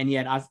 and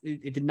yet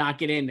it did not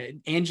get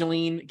in.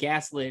 Angeline,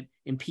 Gaslit,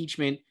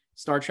 Impeachment,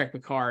 Star Trek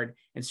Picard,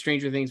 and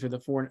Stranger Things were the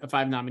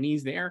 5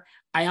 nominees there.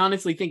 I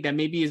honestly think that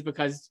maybe is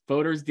because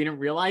voters didn't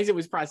realize it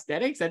was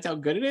prosthetics. That's how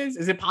good it is.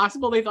 Is it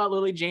possible they thought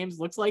Lily James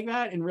looks like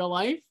that in real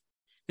life?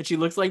 That she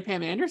looks like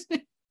Pam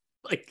Anderson?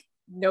 Like,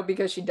 no,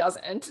 because she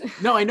doesn't.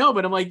 no, I know,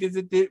 but I'm like,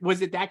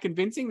 was it that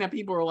convincing that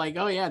people were like,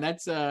 oh yeah,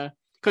 that's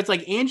because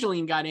like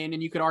Angeline got in,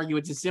 and you could argue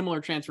it's a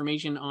similar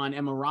transformation on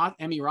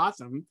Emmy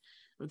Rossum.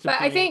 But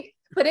I think,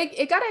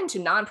 it got into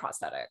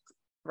non-prosthetic,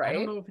 right? I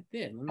don't know if it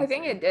did. I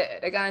think it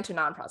did. It got into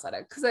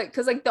non-prosthetic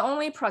because like the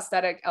only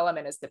prosthetic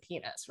element is the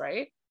penis,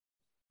 right?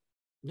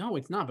 No,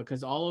 it's not,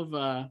 because all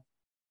of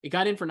it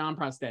got in for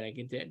non-prosthetic.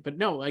 It did, but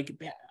no, like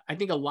I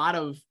think a lot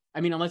of,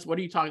 I mean, unless what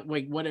are you talking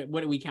like what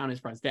do we count as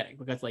prosthetic?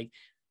 Because like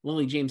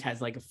Lily James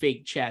has like a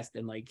fake chest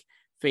and like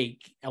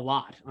fake a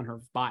lot on her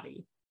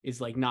body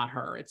is like not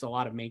her. It's a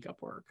lot of makeup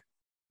work.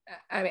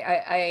 I mean,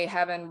 I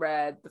haven't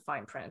read the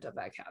fine print of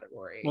that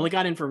category. Well, it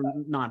got in for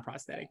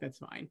non-prosthetic. That's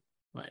fine,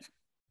 but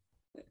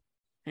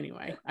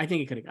anyway, I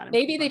think it could have gotten.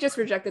 Maybe they just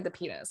rejected the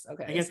penis.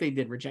 Okay, I guess they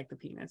did reject the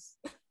penis.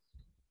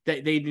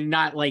 They did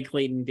not like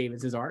Clayton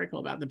Davis's article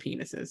about the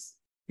penises,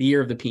 the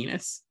year of the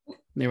penis.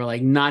 They were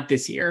like, not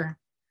this year.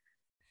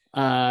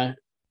 Let's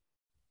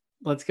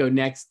go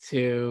next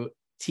to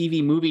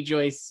TV movie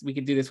choice. We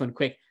could do this one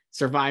quick.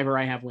 Survivor,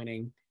 I have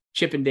winning.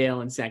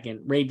 Chippendale in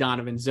second. Ray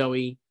Donovan,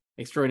 Zoe,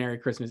 Extraordinary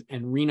Christmas,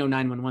 and Reno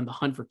 911, The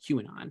Hunt for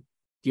QAnon.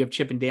 Do you have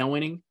Chippendale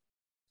winning?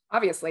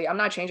 Obviously, I'm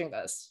not changing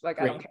this. Like,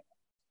 great. I don't care.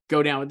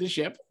 Go down with the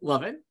ship.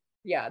 Love it.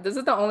 Yeah, this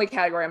is the only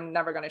category I'm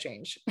never going to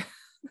change.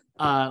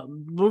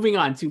 Moving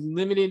on to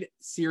limited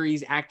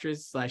series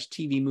actress /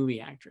 TV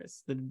movie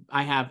actress.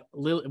 I have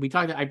I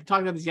talked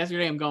about this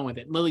yesterday. I'm going with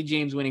it. Lily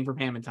James winning for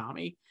Pam and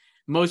Tommy.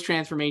 Most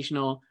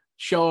transformational,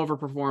 show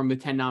overperformed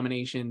with 10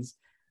 nominations.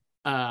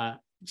 I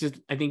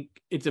think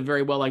it's a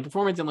very well-liked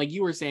performance. And like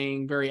you were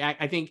saying,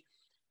 I think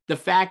the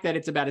fact that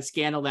it's about a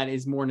scandal that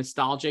is more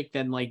nostalgic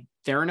than like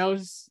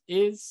Theranos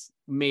is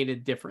made a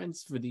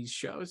difference for these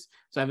shows.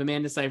 So I have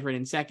Amanda Seyfried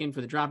in second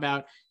for The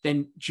Dropout,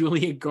 then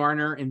Julia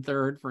Garner in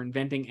third for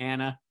Inventing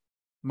Anna,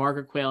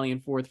 Margaret Qualley in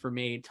fourth for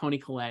Maid, Toni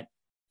Collette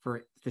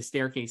for The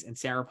Staircase, and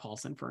Sarah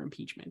Paulson for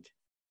Impeachment.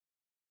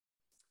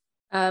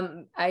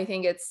 I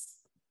think it's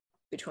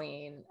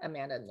between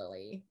Amanda and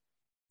Lily.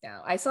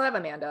 Now, I still have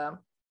Amanda.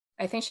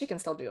 I think she can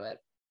still do it.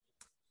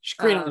 She's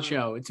great on the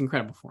show. It's an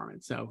incredible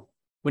performance, so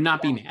would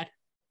not be mad.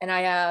 And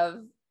I have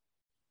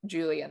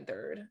Julie in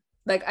third.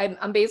 Like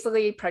I'm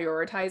basically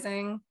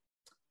prioritizing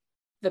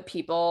the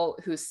people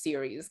whose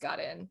series got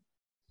in.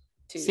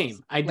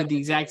 Same. I did the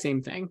exact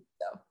same thing.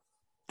 So.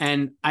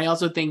 And I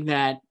also think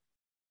that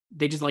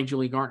they just like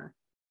Julie Garner.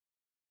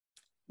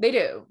 They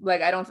do.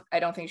 Like I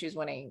don't think she's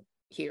winning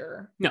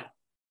here. No.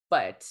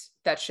 But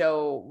that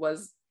show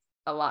was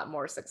a lot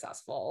more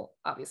successful,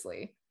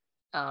 obviously,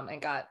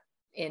 and got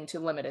into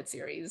limited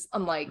series,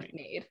 unlike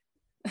Maid.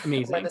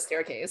 Amazing. Or The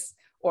Staircase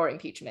or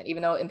Impeachment,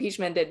 even though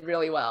Impeachment did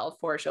really well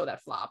for a show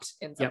that flopped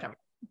in September.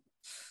 Yep.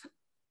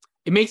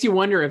 It makes you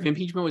wonder if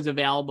Impeachment was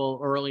available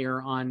earlier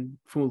on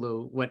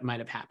Hulu, what might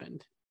have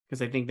happened,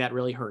 because I think that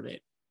really hurt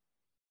it.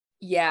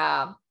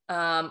 Yeah.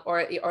 Or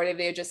if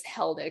they just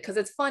held it, because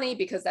it's funny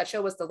because that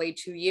show was delayed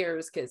 2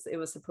 years because it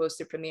was supposed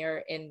to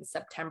premiere in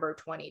September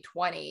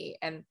 2020,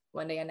 and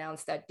when they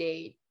announced that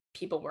date,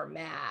 people were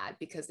mad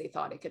because they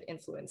thought it could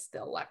influence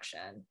the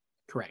election.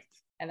 Correct.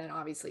 And then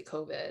obviously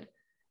COVID.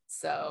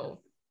 So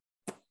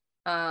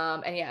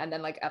and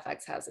then like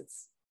FX has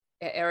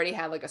it already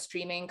had like a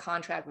streaming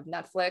contract with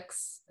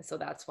Netflix, so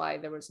that's why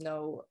there was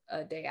no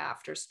day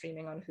after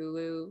streaming on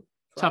Hulu.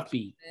 Tough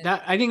beat.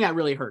 That I think that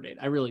really hurt it.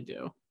 I really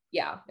do.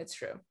 Yeah, it's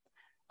true.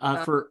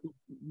 For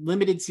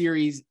limited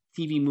series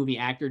TV movie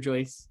actor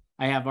choice,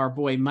 I have our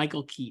boy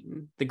Michael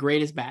Keaton, the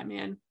greatest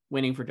Batman,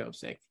 winning for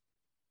Dopesick.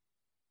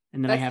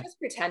 And then Let's just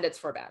pretend it's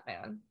for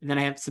Batman. And then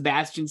I have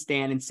Sebastian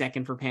Stan in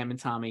second for Pam and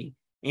Tommy,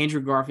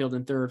 Andrew Garfield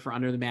in third for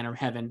Under the Banner of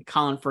Heaven,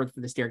 Colin Firth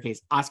for The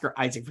Staircase, Oscar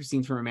Isaac for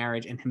Scenes from a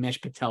Marriage, and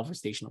Himesh Patel for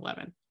Station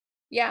 11.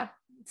 Yeah,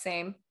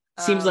 same.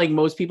 Seems like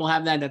most people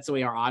have that. That's the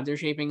way our odds are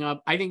shaping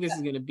up. I think this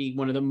is going to be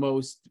one of the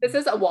most... This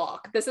is a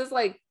walk. This is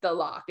like the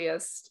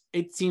lockiest.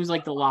 It seems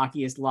like the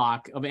lockiest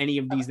lock of any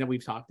of these that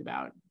we've talked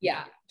about.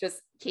 Yeah,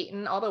 just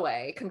Keaton all the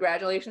way.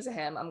 Congratulations to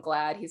him. I'm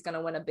glad he's going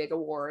to win a big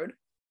award.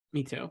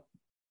 Me too.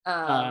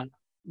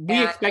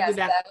 We expected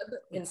that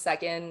in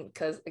second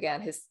because again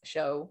his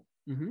show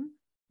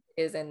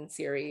is in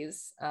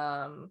series.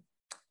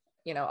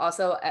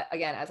 Also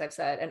again, as I've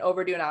said, an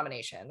overdue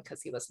nomination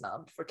because he was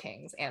snubbed for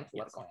Kings and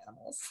Political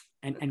Animals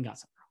and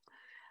Gossip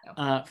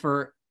Girl.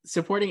 For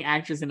supporting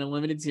actress in a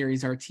limited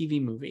series or TV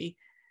movie,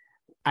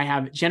 I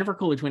have Jennifer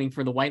Coolidge winning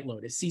for The White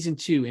Lotus, season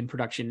 2 in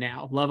production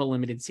now. Love a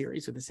limited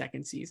series with the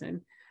second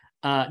season.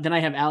 Then I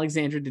have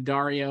Alexandra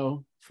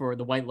Daddario for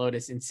The White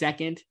Lotus in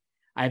second.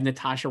 I have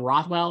Natasha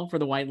Rothwell for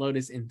The White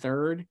Lotus in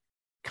third,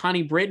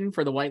 Connie Britton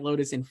for The White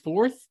Lotus in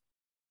fourth,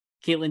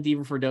 Caitlin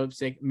Deaver for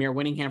Dopesick, Mare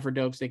Winningham for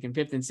Dopesick in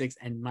 5th and 6th,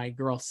 and my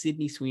girl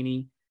Sydney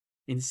Sweeney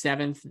in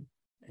 7th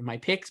in my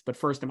picks, but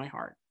first in my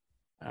heart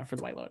for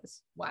the White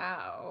Lotus.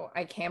 Wow.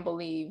 I can't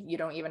believe you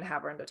don't even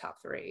have her in the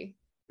top 3.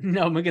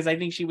 No, because I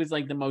think she was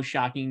like the most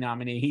shocking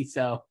nominee.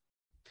 So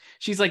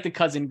she's like the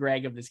cousin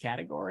Greg of this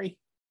category.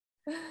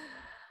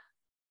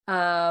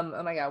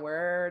 Oh my God,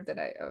 where did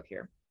I? Oh,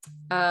 here.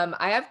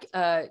 I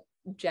have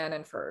Jen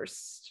in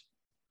first,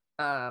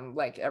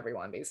 like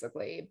everyone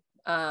basically.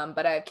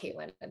 But I have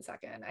Caitlin in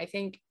second. I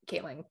think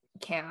Caitlin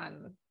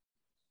can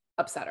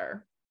upset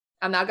her.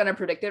 I'm not gonna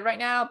predict it right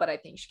now, but I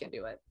think she can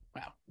do it.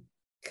 Wow.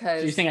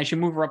 Because so you're saying I should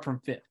move her up from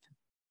 5th?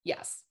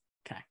 Yes.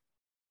 Okay.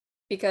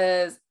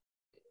 Because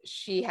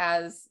she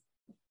has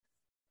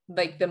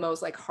like the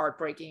most like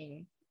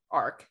heartbreaking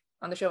arc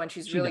on the show, and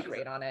she's really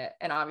great on it.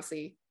 And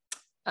obviously,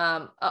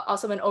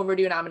 also an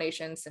overdue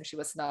nomination since she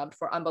was snubbed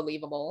for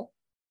Unbelievable.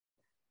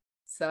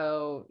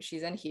 So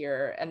she's in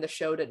here, and the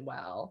show did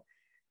well.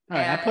 All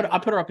right, I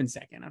put her up in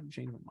second. I'm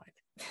changing my mind.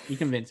 You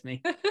convinced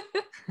me.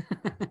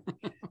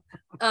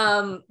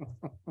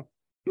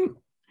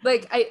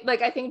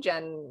 I think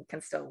Jen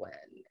can still win,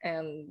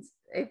 and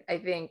I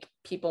think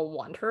people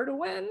want her to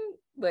win.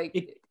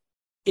 Like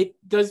it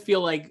does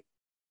feel like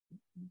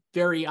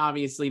very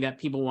obviously that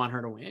people want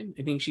her to win.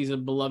 I think she's a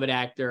beloved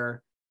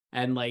actor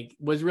and like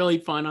was really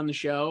fun on the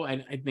show.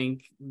 And I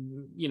think,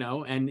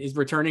 and is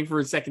returning for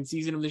a second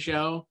season of the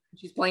show.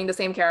 She's playing the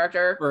same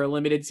character for a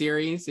limited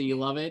series. So you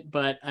love it.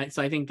 But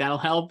so I think that'll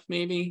help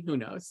maybe, who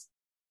knows?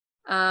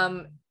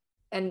 And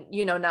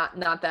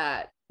not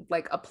that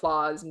like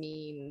applause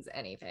means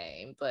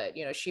anything, but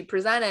she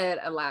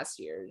presented at last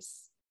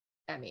year's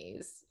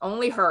Emmys,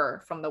 only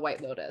her from the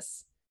White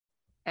Lotus.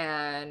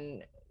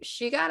 And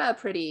she got a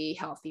pretty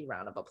healthy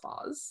round of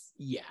applause.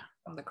 Yeah.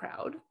 From the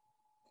crowd.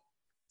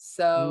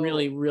 So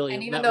really,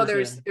 and even though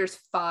there's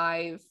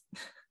 5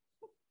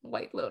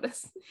 White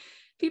Lotus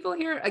people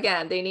here,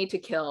 again, they need to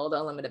kill the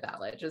unlimited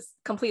ballot. Just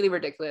completely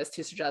ridiculous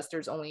to suggest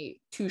there's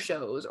only 2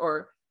 shows,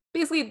 or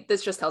basically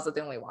this just tells us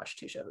they only watch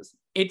 2 shows.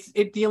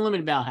 The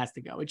unlimited ballot has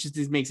to go. It just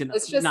makes it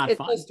not fun. It's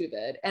so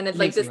stupid. And it's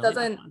like, this really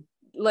doesn't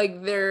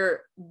like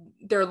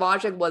their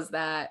logic was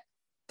that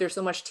there's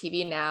so much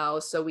TV now,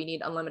 so we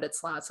need unlimited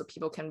slots so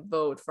people can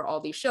vote for all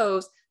these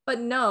shows. But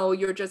no,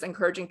 you're just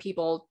encouraging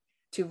people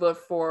to vote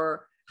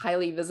for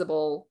highly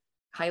visible,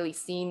 highly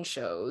seen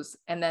shows,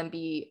 and then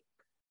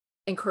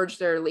encourage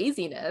their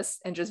laziness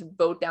and just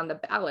vote down the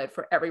ballot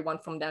for everyone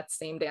from that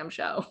same damn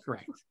show.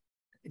 Correct.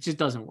 It just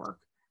doesn't work.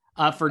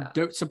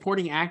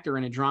 Supporting actor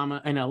in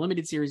a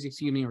limited series,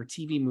 or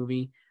TV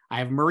movie, I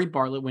have Murray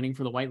Bartlett winning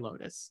for The White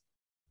Lotus.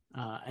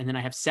 And then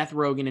I have Seth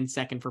Rogen in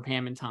second for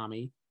Pam and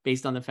Tommy,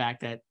 based on the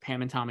fact that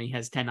Pam and Tommy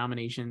has 10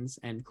 nominations,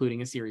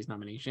 including a series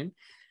nomination.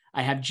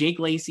 I have Jake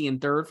Lacey in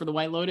third for The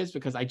White Lotus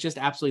because I just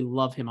absolutely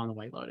love him on The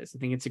White Lotus. I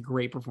think it's a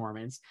great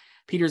performance.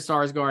 Peter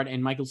Sarsgaard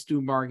and Michael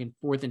Stuhlbarg in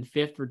 4th and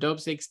 5th for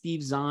Dopesick.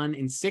 Steve Zahn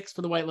in 6th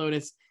for The White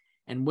Lotus.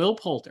 And Will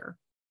Poulter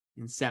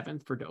in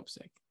 7th for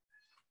Dopesick.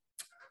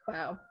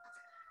 Wow.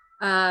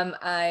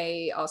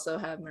 I also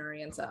have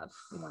Murray and Seth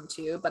in 1,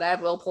 2, but I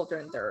have Will Poulter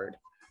in 3rd.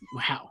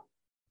 Wow.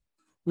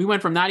 We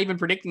went from not even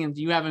predicting him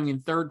to you have him in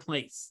 3rd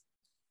place.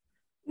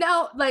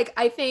 Now, like,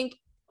 I think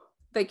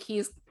like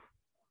he's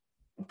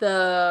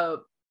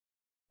the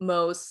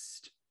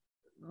most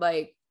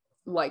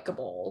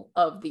likable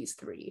of these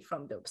 3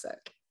 from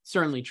Dopesick.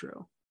 Certainly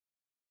true.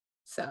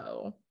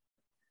 So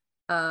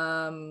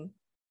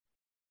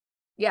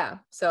yeah,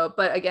 so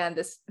but again,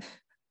 this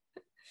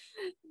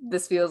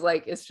feels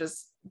like this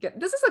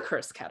is a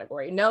cursed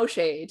category. No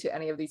shade to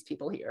any of these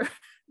people here.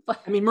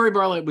 I mean, Murray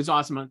Bartlett was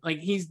awesome. Like,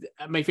 he's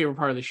my favorite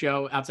part of the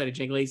show outside of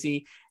Jake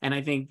Lacey. And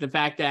I think the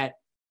fact that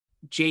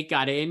Jake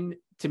got in,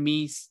 to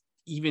me,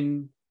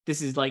 even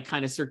this is like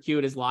kind of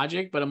circuitous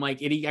logic, but I'm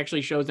like, it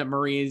actually shows that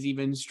Murray is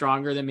even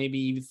stronger than maybe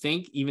you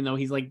think, even though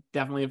he's like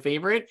definitely a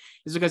favorite,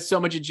 is because so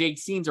much of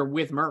Jake's scenes are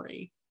with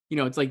Murray.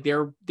 It's like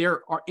their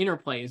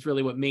interplay is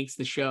really what makes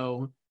the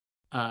show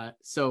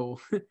so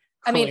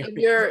I mean, if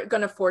you're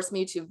going to force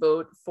me to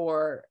vote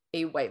for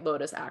a White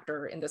Lotus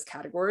actor in this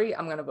category,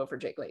 I'm going to vote for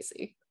Jake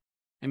Lacey.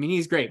 I mean,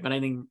 he's great, but I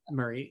think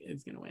Murray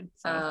is going to win.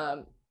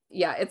 So.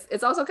 Yeah,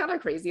 it's also kind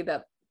of crazy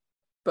that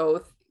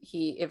both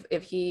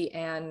if he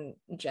and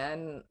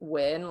Jen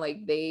win, like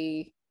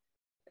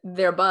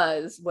their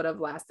buzz would have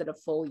lasted a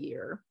full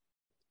year.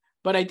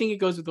 But I think it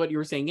goes with what you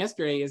were saying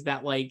yesterday, is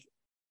that like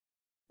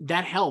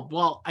that helped.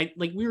 Well, I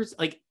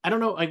don't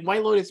know, like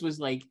White Lotus was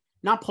like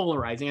not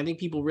polarizing. I think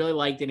people really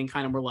liked it and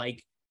kind of were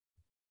like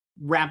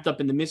wrapped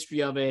up in the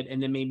mystery of it,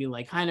 and then maybe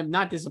like kind of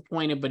not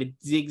disappointed, but it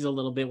zigs a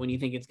little bit when you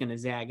think it's going to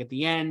zag at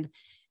the end.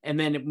 And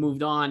then it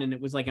moved on and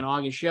it was like an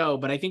August show.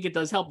 But I think it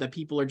does help that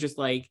people are just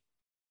like,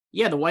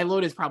 yeah, the White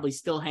Lotus probably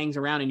still hangs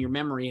around in your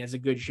memory as a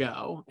good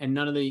show, and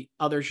none of the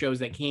other shows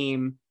that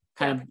came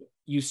kind of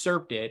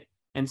usurped it.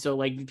 And so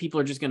like people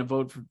are just going to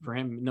vote for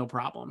him, no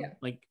problem. Yeah.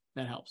 Like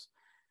that helps.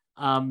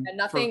 And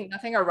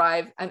nothing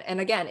arrived. And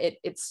again,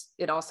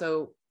 it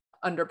also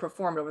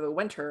underperformed over the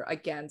winter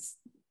against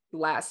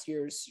last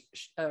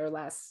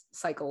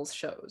cycle's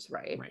shows,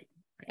 right?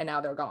 and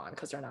now they're gone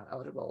because they're not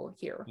eligible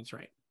here. That's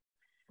right.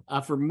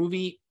 For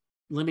movie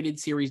limited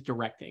series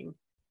directing,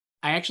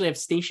 I actually have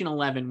Station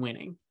 11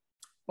 winning.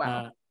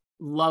 Wow.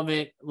 Love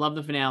it. Love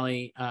the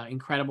finale.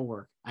 Incredible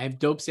work. I have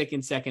Dope Sick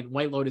in second,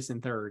 White Lotus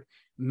in third,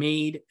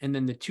 Maid, and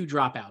then the two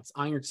dropouts,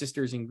 Iron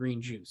Sisters and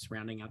Green Juice,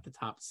 rounding out the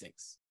top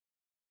 6.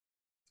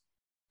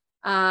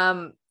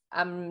 I'm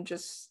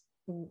just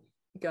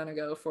gonna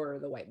go for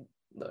the White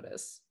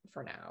Lotus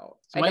for now.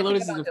 So White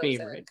Lotus is a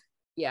favorite.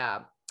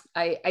 Yeah.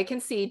 I can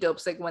see Dope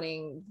Sick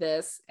winning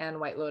this and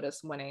White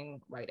Lotus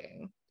winning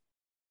writing.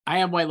 I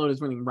have White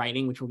Lotus winning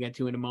writing, which we'll get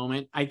to in a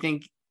moment. I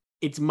think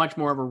it's much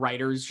more of a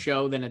writer's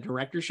show than a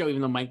director's show,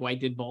 even though Mike White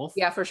did both.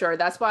 Yeah, for sure.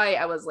 That's why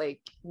I was like,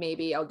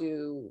 maybe I'll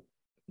do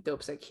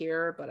Dope Sick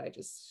here, but I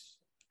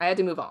had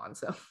to move on.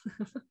 So.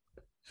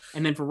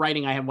 And then for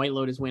writing, I have White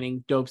Lotus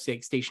winning, Dope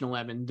Sick, Station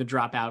 11, The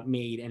Dropout,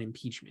 Maid, and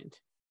Impeachment.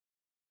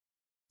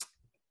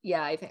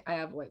 Yeah, I think I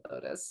have White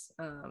Lotus.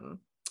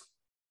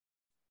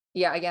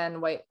 Yeah,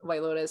 again, White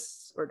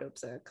Lotus or Dope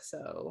Sick.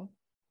 So,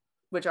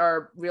 which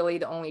are really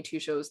the only two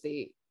shows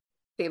they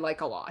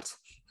like a lot.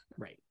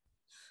 Right.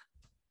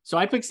 So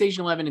I picked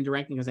Station 11 in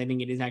directing because I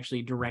think it is actually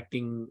a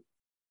directing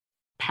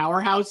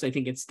powerhouse. I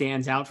think it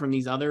stands out from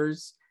these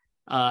others.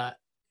 And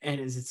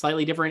it's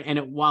slightly different.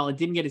 And while it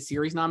didn't get a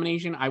series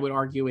nomination, I would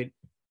argue it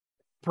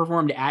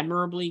performed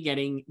admirably,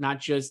 getting not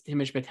just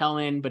Himesh Patel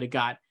in, but it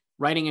got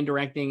writing and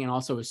directing and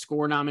also a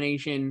score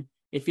nomination.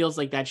 It feels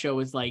like that show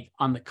is like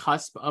on the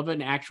cusp of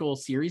an actual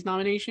series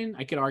nomination.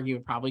 I could argue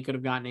it probably could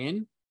have gotten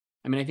in.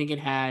 I mean, I think it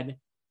had,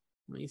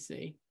 let me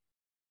see.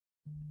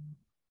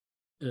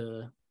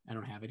 I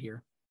don't have it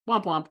here.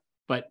 Womp womp.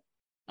 But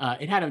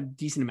it had a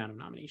decent amount of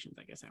nominations,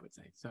 I guess I would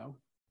say. So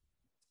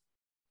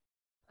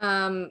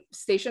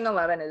Station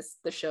 11 is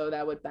the show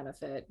that would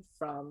benefit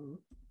from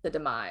the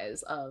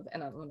demise of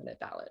an unlimited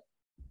ballot.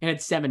 It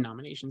had 7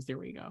 nominations. There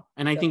we go.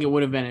 And I think it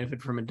would have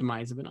benefited from a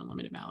demise of an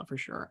unlimited ballot for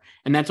sure.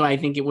 And that's why I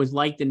think it was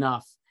liked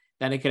enough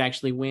that it could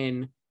actually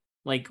win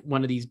like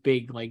one of these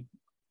big like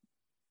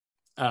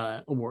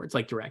awards,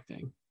 like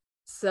directing.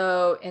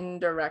 So in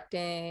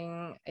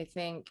directing, I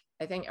think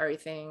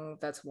everything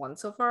that's won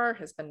so far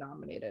has been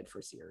nominated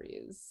for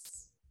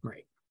series.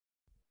 Right.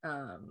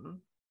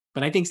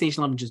 But I think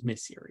Station 11 just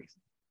missed series.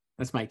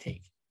 That's my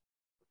take.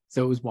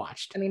 So it was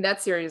watched. I mean,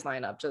 that series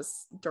lineup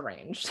just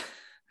deranged.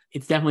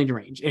 It's definitely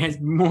deranged. It has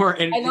more.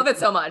 I love it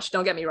so much.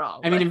 Don't get me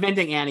wrong. I mean,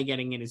 Inventing Annie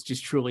getting in is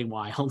just truly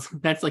wild.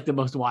 That's like the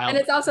most wild. And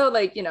it's also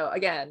like,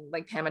 again,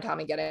 like Pam and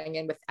Tommy getting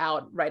in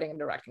without writing and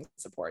directing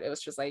support. It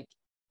was just like,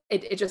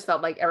 it just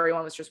felt like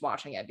everyone was just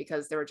watching it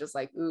because they were just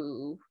like,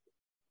 ooh,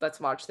 let's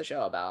watch the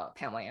show about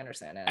Pamela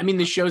Anderson. And, I mean,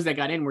 the shows that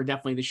got in were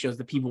definitely the shows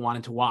that people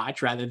wanted to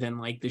watch rather than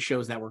like the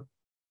shows that were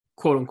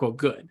quote unquote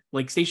good.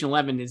 Like Station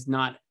 11 is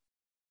not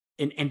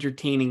as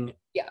entertaining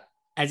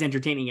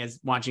as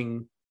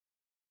watching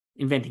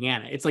Inventing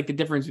Anna. It's like the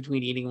difference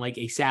between eating like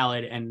a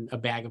salad and a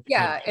bag of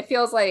potatoes. It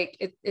feels like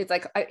it's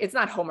like, it's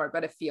not homework,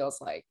 but it feels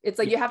like it's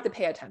like you have to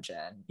pay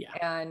attention.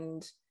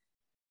 And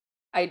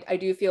I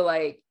do feel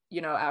like,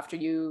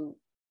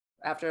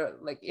 after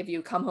like if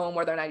you come home,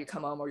 whether or not you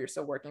come home or you're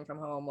still working from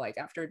home, like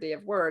after a day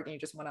of work and you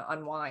just want to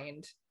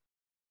unwind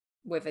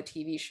with a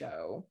TV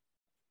show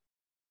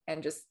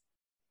and just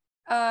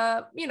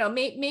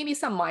maybe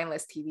some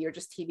mindless TV or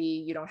just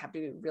TV you don't have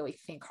to really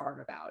think hard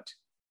about,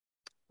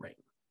 right,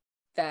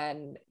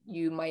 then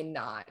you might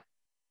not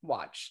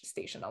watch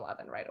Station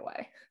 11 right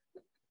away.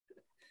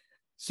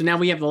 So now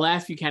we have the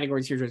last few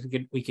categories here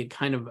we could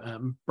kind of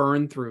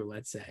burn through,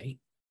 let's say.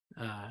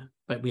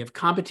 But we have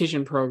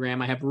competition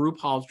program. I have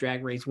RuPaul's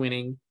Drag Race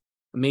winning,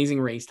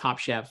 Amazing Race, Top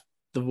Chef,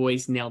 The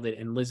Voice, Nailed It,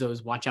 and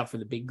Lizzo's Watch Out for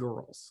the Big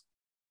Girls.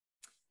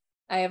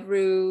 I have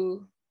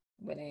Ru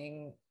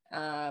winning.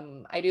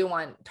 I do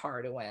want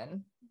Tar to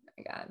win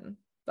again,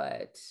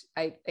 but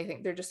I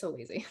think they're just so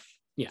lazy.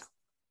 Yeah.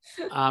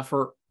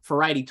 For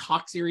Variety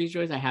Talk Series,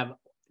 Joyce, I have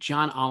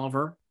John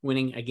Oliver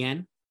winning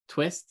again,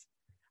 Twist.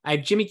 I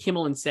have Jimmy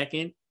Kimmel in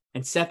second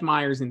and Seth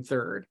Meyers in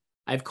third.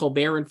 I have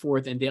Colbert in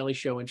fourth and Daily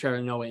Show and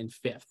Trevor Noah in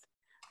fifth.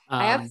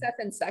 I have Seth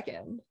in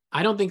second.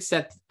 I don't think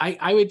Seth,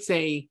 I would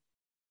say,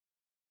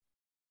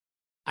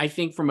 I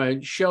think from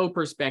a show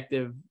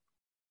perspective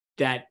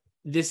that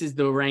this is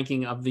the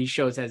ranking of these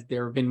shows as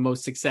they've been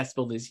most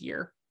successful this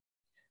year.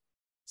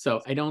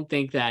 So I don't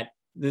think that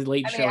the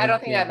Late Show. I don't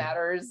think that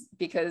matters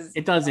because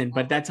it doesn't,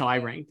 but that's how I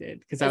ranked it.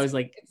 Because I was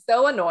like, it's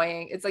so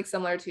annoying. It's like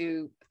similar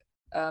to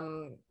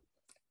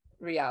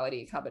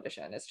reality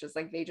competition. It's just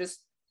like they just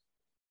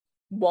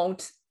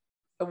won't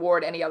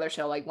award any other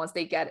show. Like once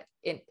they get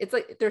in, it's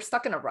like they're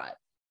stuck in a rut.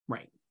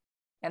 Right.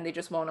 And they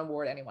just won't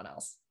award anyone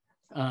else.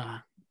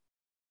 I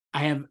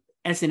have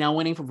SNL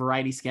winning for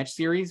Variety Sketch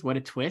Series. What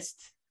a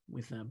twist.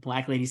 With a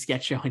Black Lady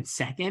Sketch Show in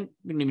second.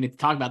 We don't even need to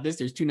talk about this.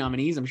 There's 2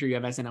 nominees. I'm sure you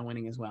have SNL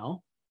winning as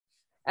well.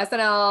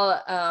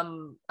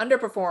 SNL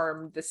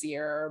underperformed this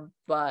year,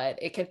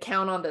 but it could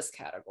count on this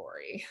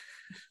category.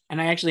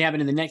 And I actually have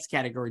it in the next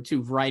category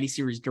too. Variety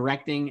Series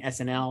Directing,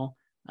 SNL,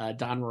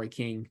 Don Roy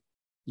King,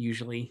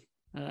 usually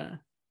a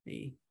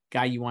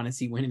guy you want to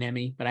see win an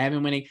Emmy, but I have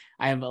him winning.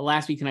 I have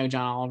Last Week Tonight with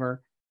John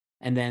Oliver,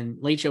 and then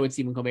Late Show with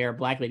Stephen Colbert,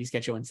 Black Lady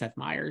Sketch Show, and Seth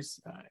Meyers,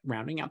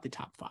 rounding out the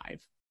top 5.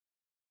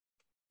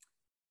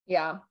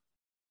 Yeah.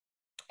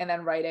 And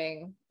then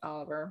writing,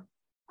 Oliver.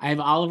 I have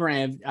Oliver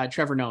and I have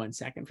Trevor Noah in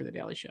second for The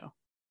Daily Show.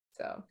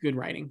 So good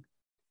writing.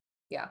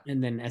 Yeah.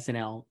 And then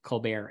SNL,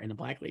 Colbert, and the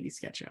Black Lady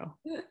Sketch Show.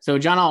 So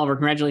John Oliver,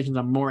 congratulations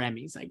on more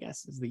Emmys, I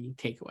guess, is the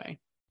takeaway.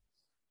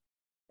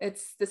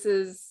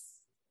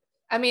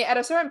 I mean, at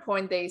a certain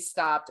point, they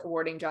stopped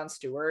awarding Jon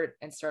Stewart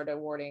and started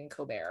awarding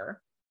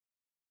Colbert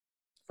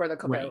for the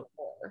Colbert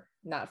Report,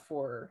 not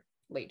for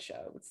Late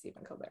Show with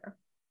Stephen Colbert.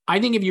 I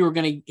think if you were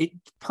going to,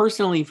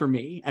 personally for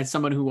me, as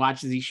someone who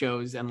watches these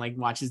shows and like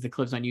watches the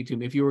clips on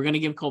YouTube, if you were going to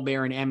give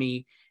Colbert an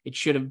Emmy, it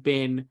should have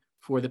been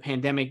for the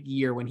pandemic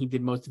year when he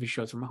did most of his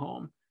shows from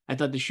home. I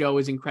thought the show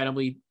was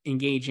incredibly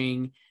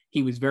engaging.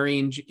 He was very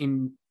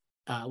in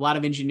a lot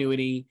of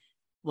ingenuity,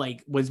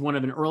 like was one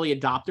of an early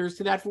adopters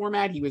to that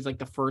format. He was like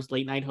the first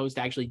late night host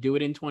to actually do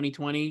it in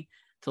 2020,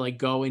 to like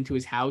go into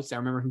his house. I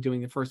remember him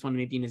doing the first one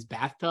maybe in his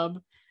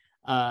bathtub.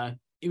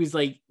 It was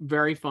like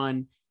very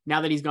fun.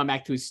 Now that he's gone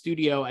back to his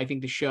studio, I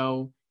think the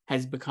show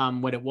has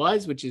become what it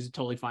was, which is a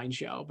totally fine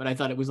show. But I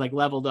thought it was like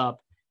leveled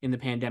up in the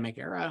pandemic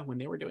era when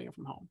they were doing it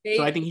from home.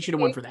 So I think he should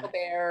have won for that.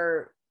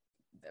 Colbert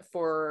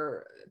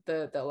for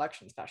the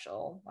election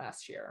special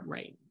last year.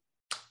 Right.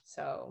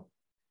 So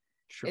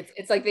Sure.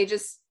 it's like they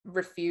just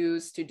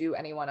refuse to do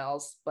anyone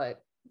else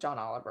but John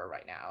Oliver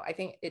right now. I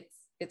think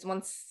it's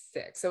 1-6.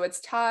 So it's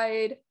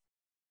tied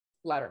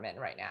Letterman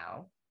right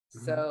now.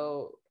 Mm-hmm.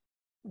 So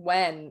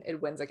when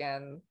it wins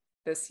again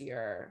this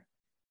year,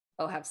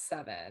 I'll have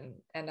 7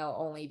 and I'll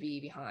only be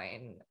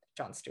behind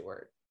Jon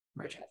Stewart,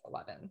 which has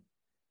 11.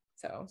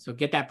 So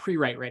get that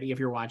pre-write ready if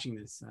you're watching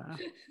this.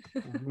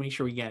 Make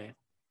sure we get it.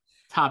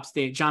 Top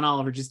state John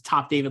Oliver just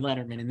top David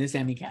Letterman in this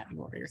Emmy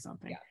category or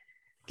something. Yeah.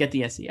 Get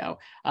the SEO.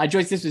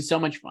 Joyce, this was so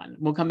much fun.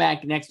 We'll come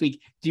back next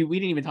week. We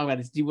didn't even talk about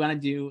this. Do you want to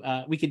do,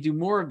 we could do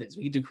more of this.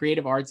 We could do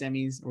Creative Arts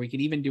Emmys, or we could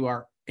even do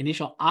our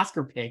initial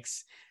Oscar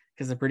picks,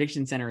 because the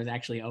Prediction Center is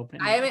actually open.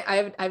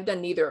 I've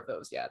done neither of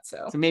those yet.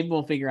 So maybe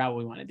we'll figure out what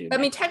we want to do. I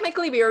mean,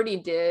 technically we already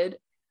did.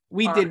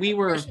 We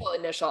were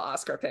initial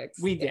Oscar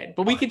picks. We did,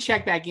 but we could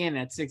check back in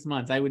at 6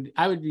 months. I would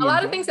be a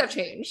lot of things have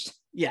changed.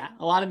 Yeah,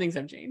 a lot of things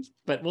have changed,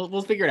 but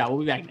we'll figure it out.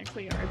 We'll be back next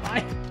week. All right,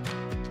 bye.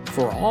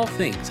 For all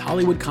things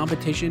Hollywood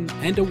competition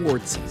and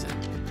award season,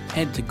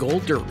 head to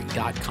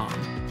goldderby.com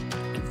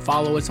and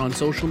follow us on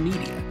social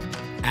media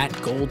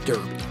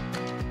 @GoldDerby.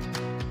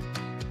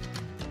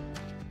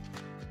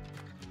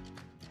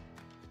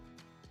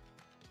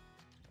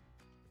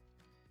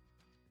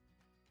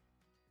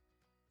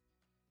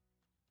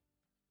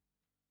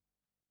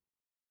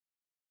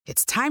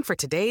 It's time for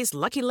today's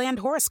Lucky Land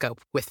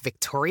horoscope with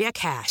Victoria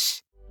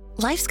Cash.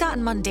 Life's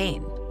gotten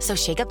mundane, so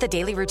shake up the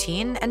daily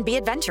routine and be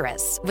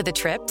adventurous with a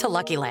trip to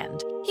Lucky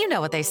Land. You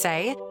know what they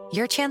say,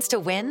 your chance to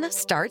win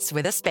starts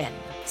with a spin.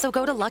 So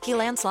go to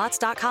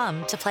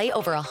LuckyLandSlots.com to play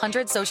over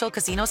 100 social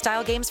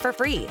casino-style games for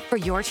free for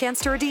your chance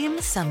to redeem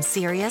some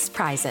serious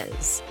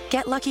prizes.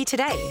 Get lucky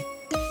today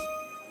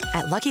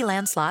at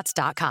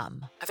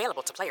LuckyLandSlots.com.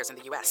 Available to players in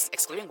the U.S.,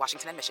 excluding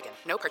Washington and Michigan.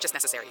 No purchase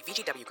necessary.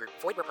 VGW Group.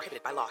 Void where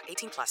prohibited by law.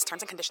 18+.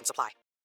 Terms and conditions apply.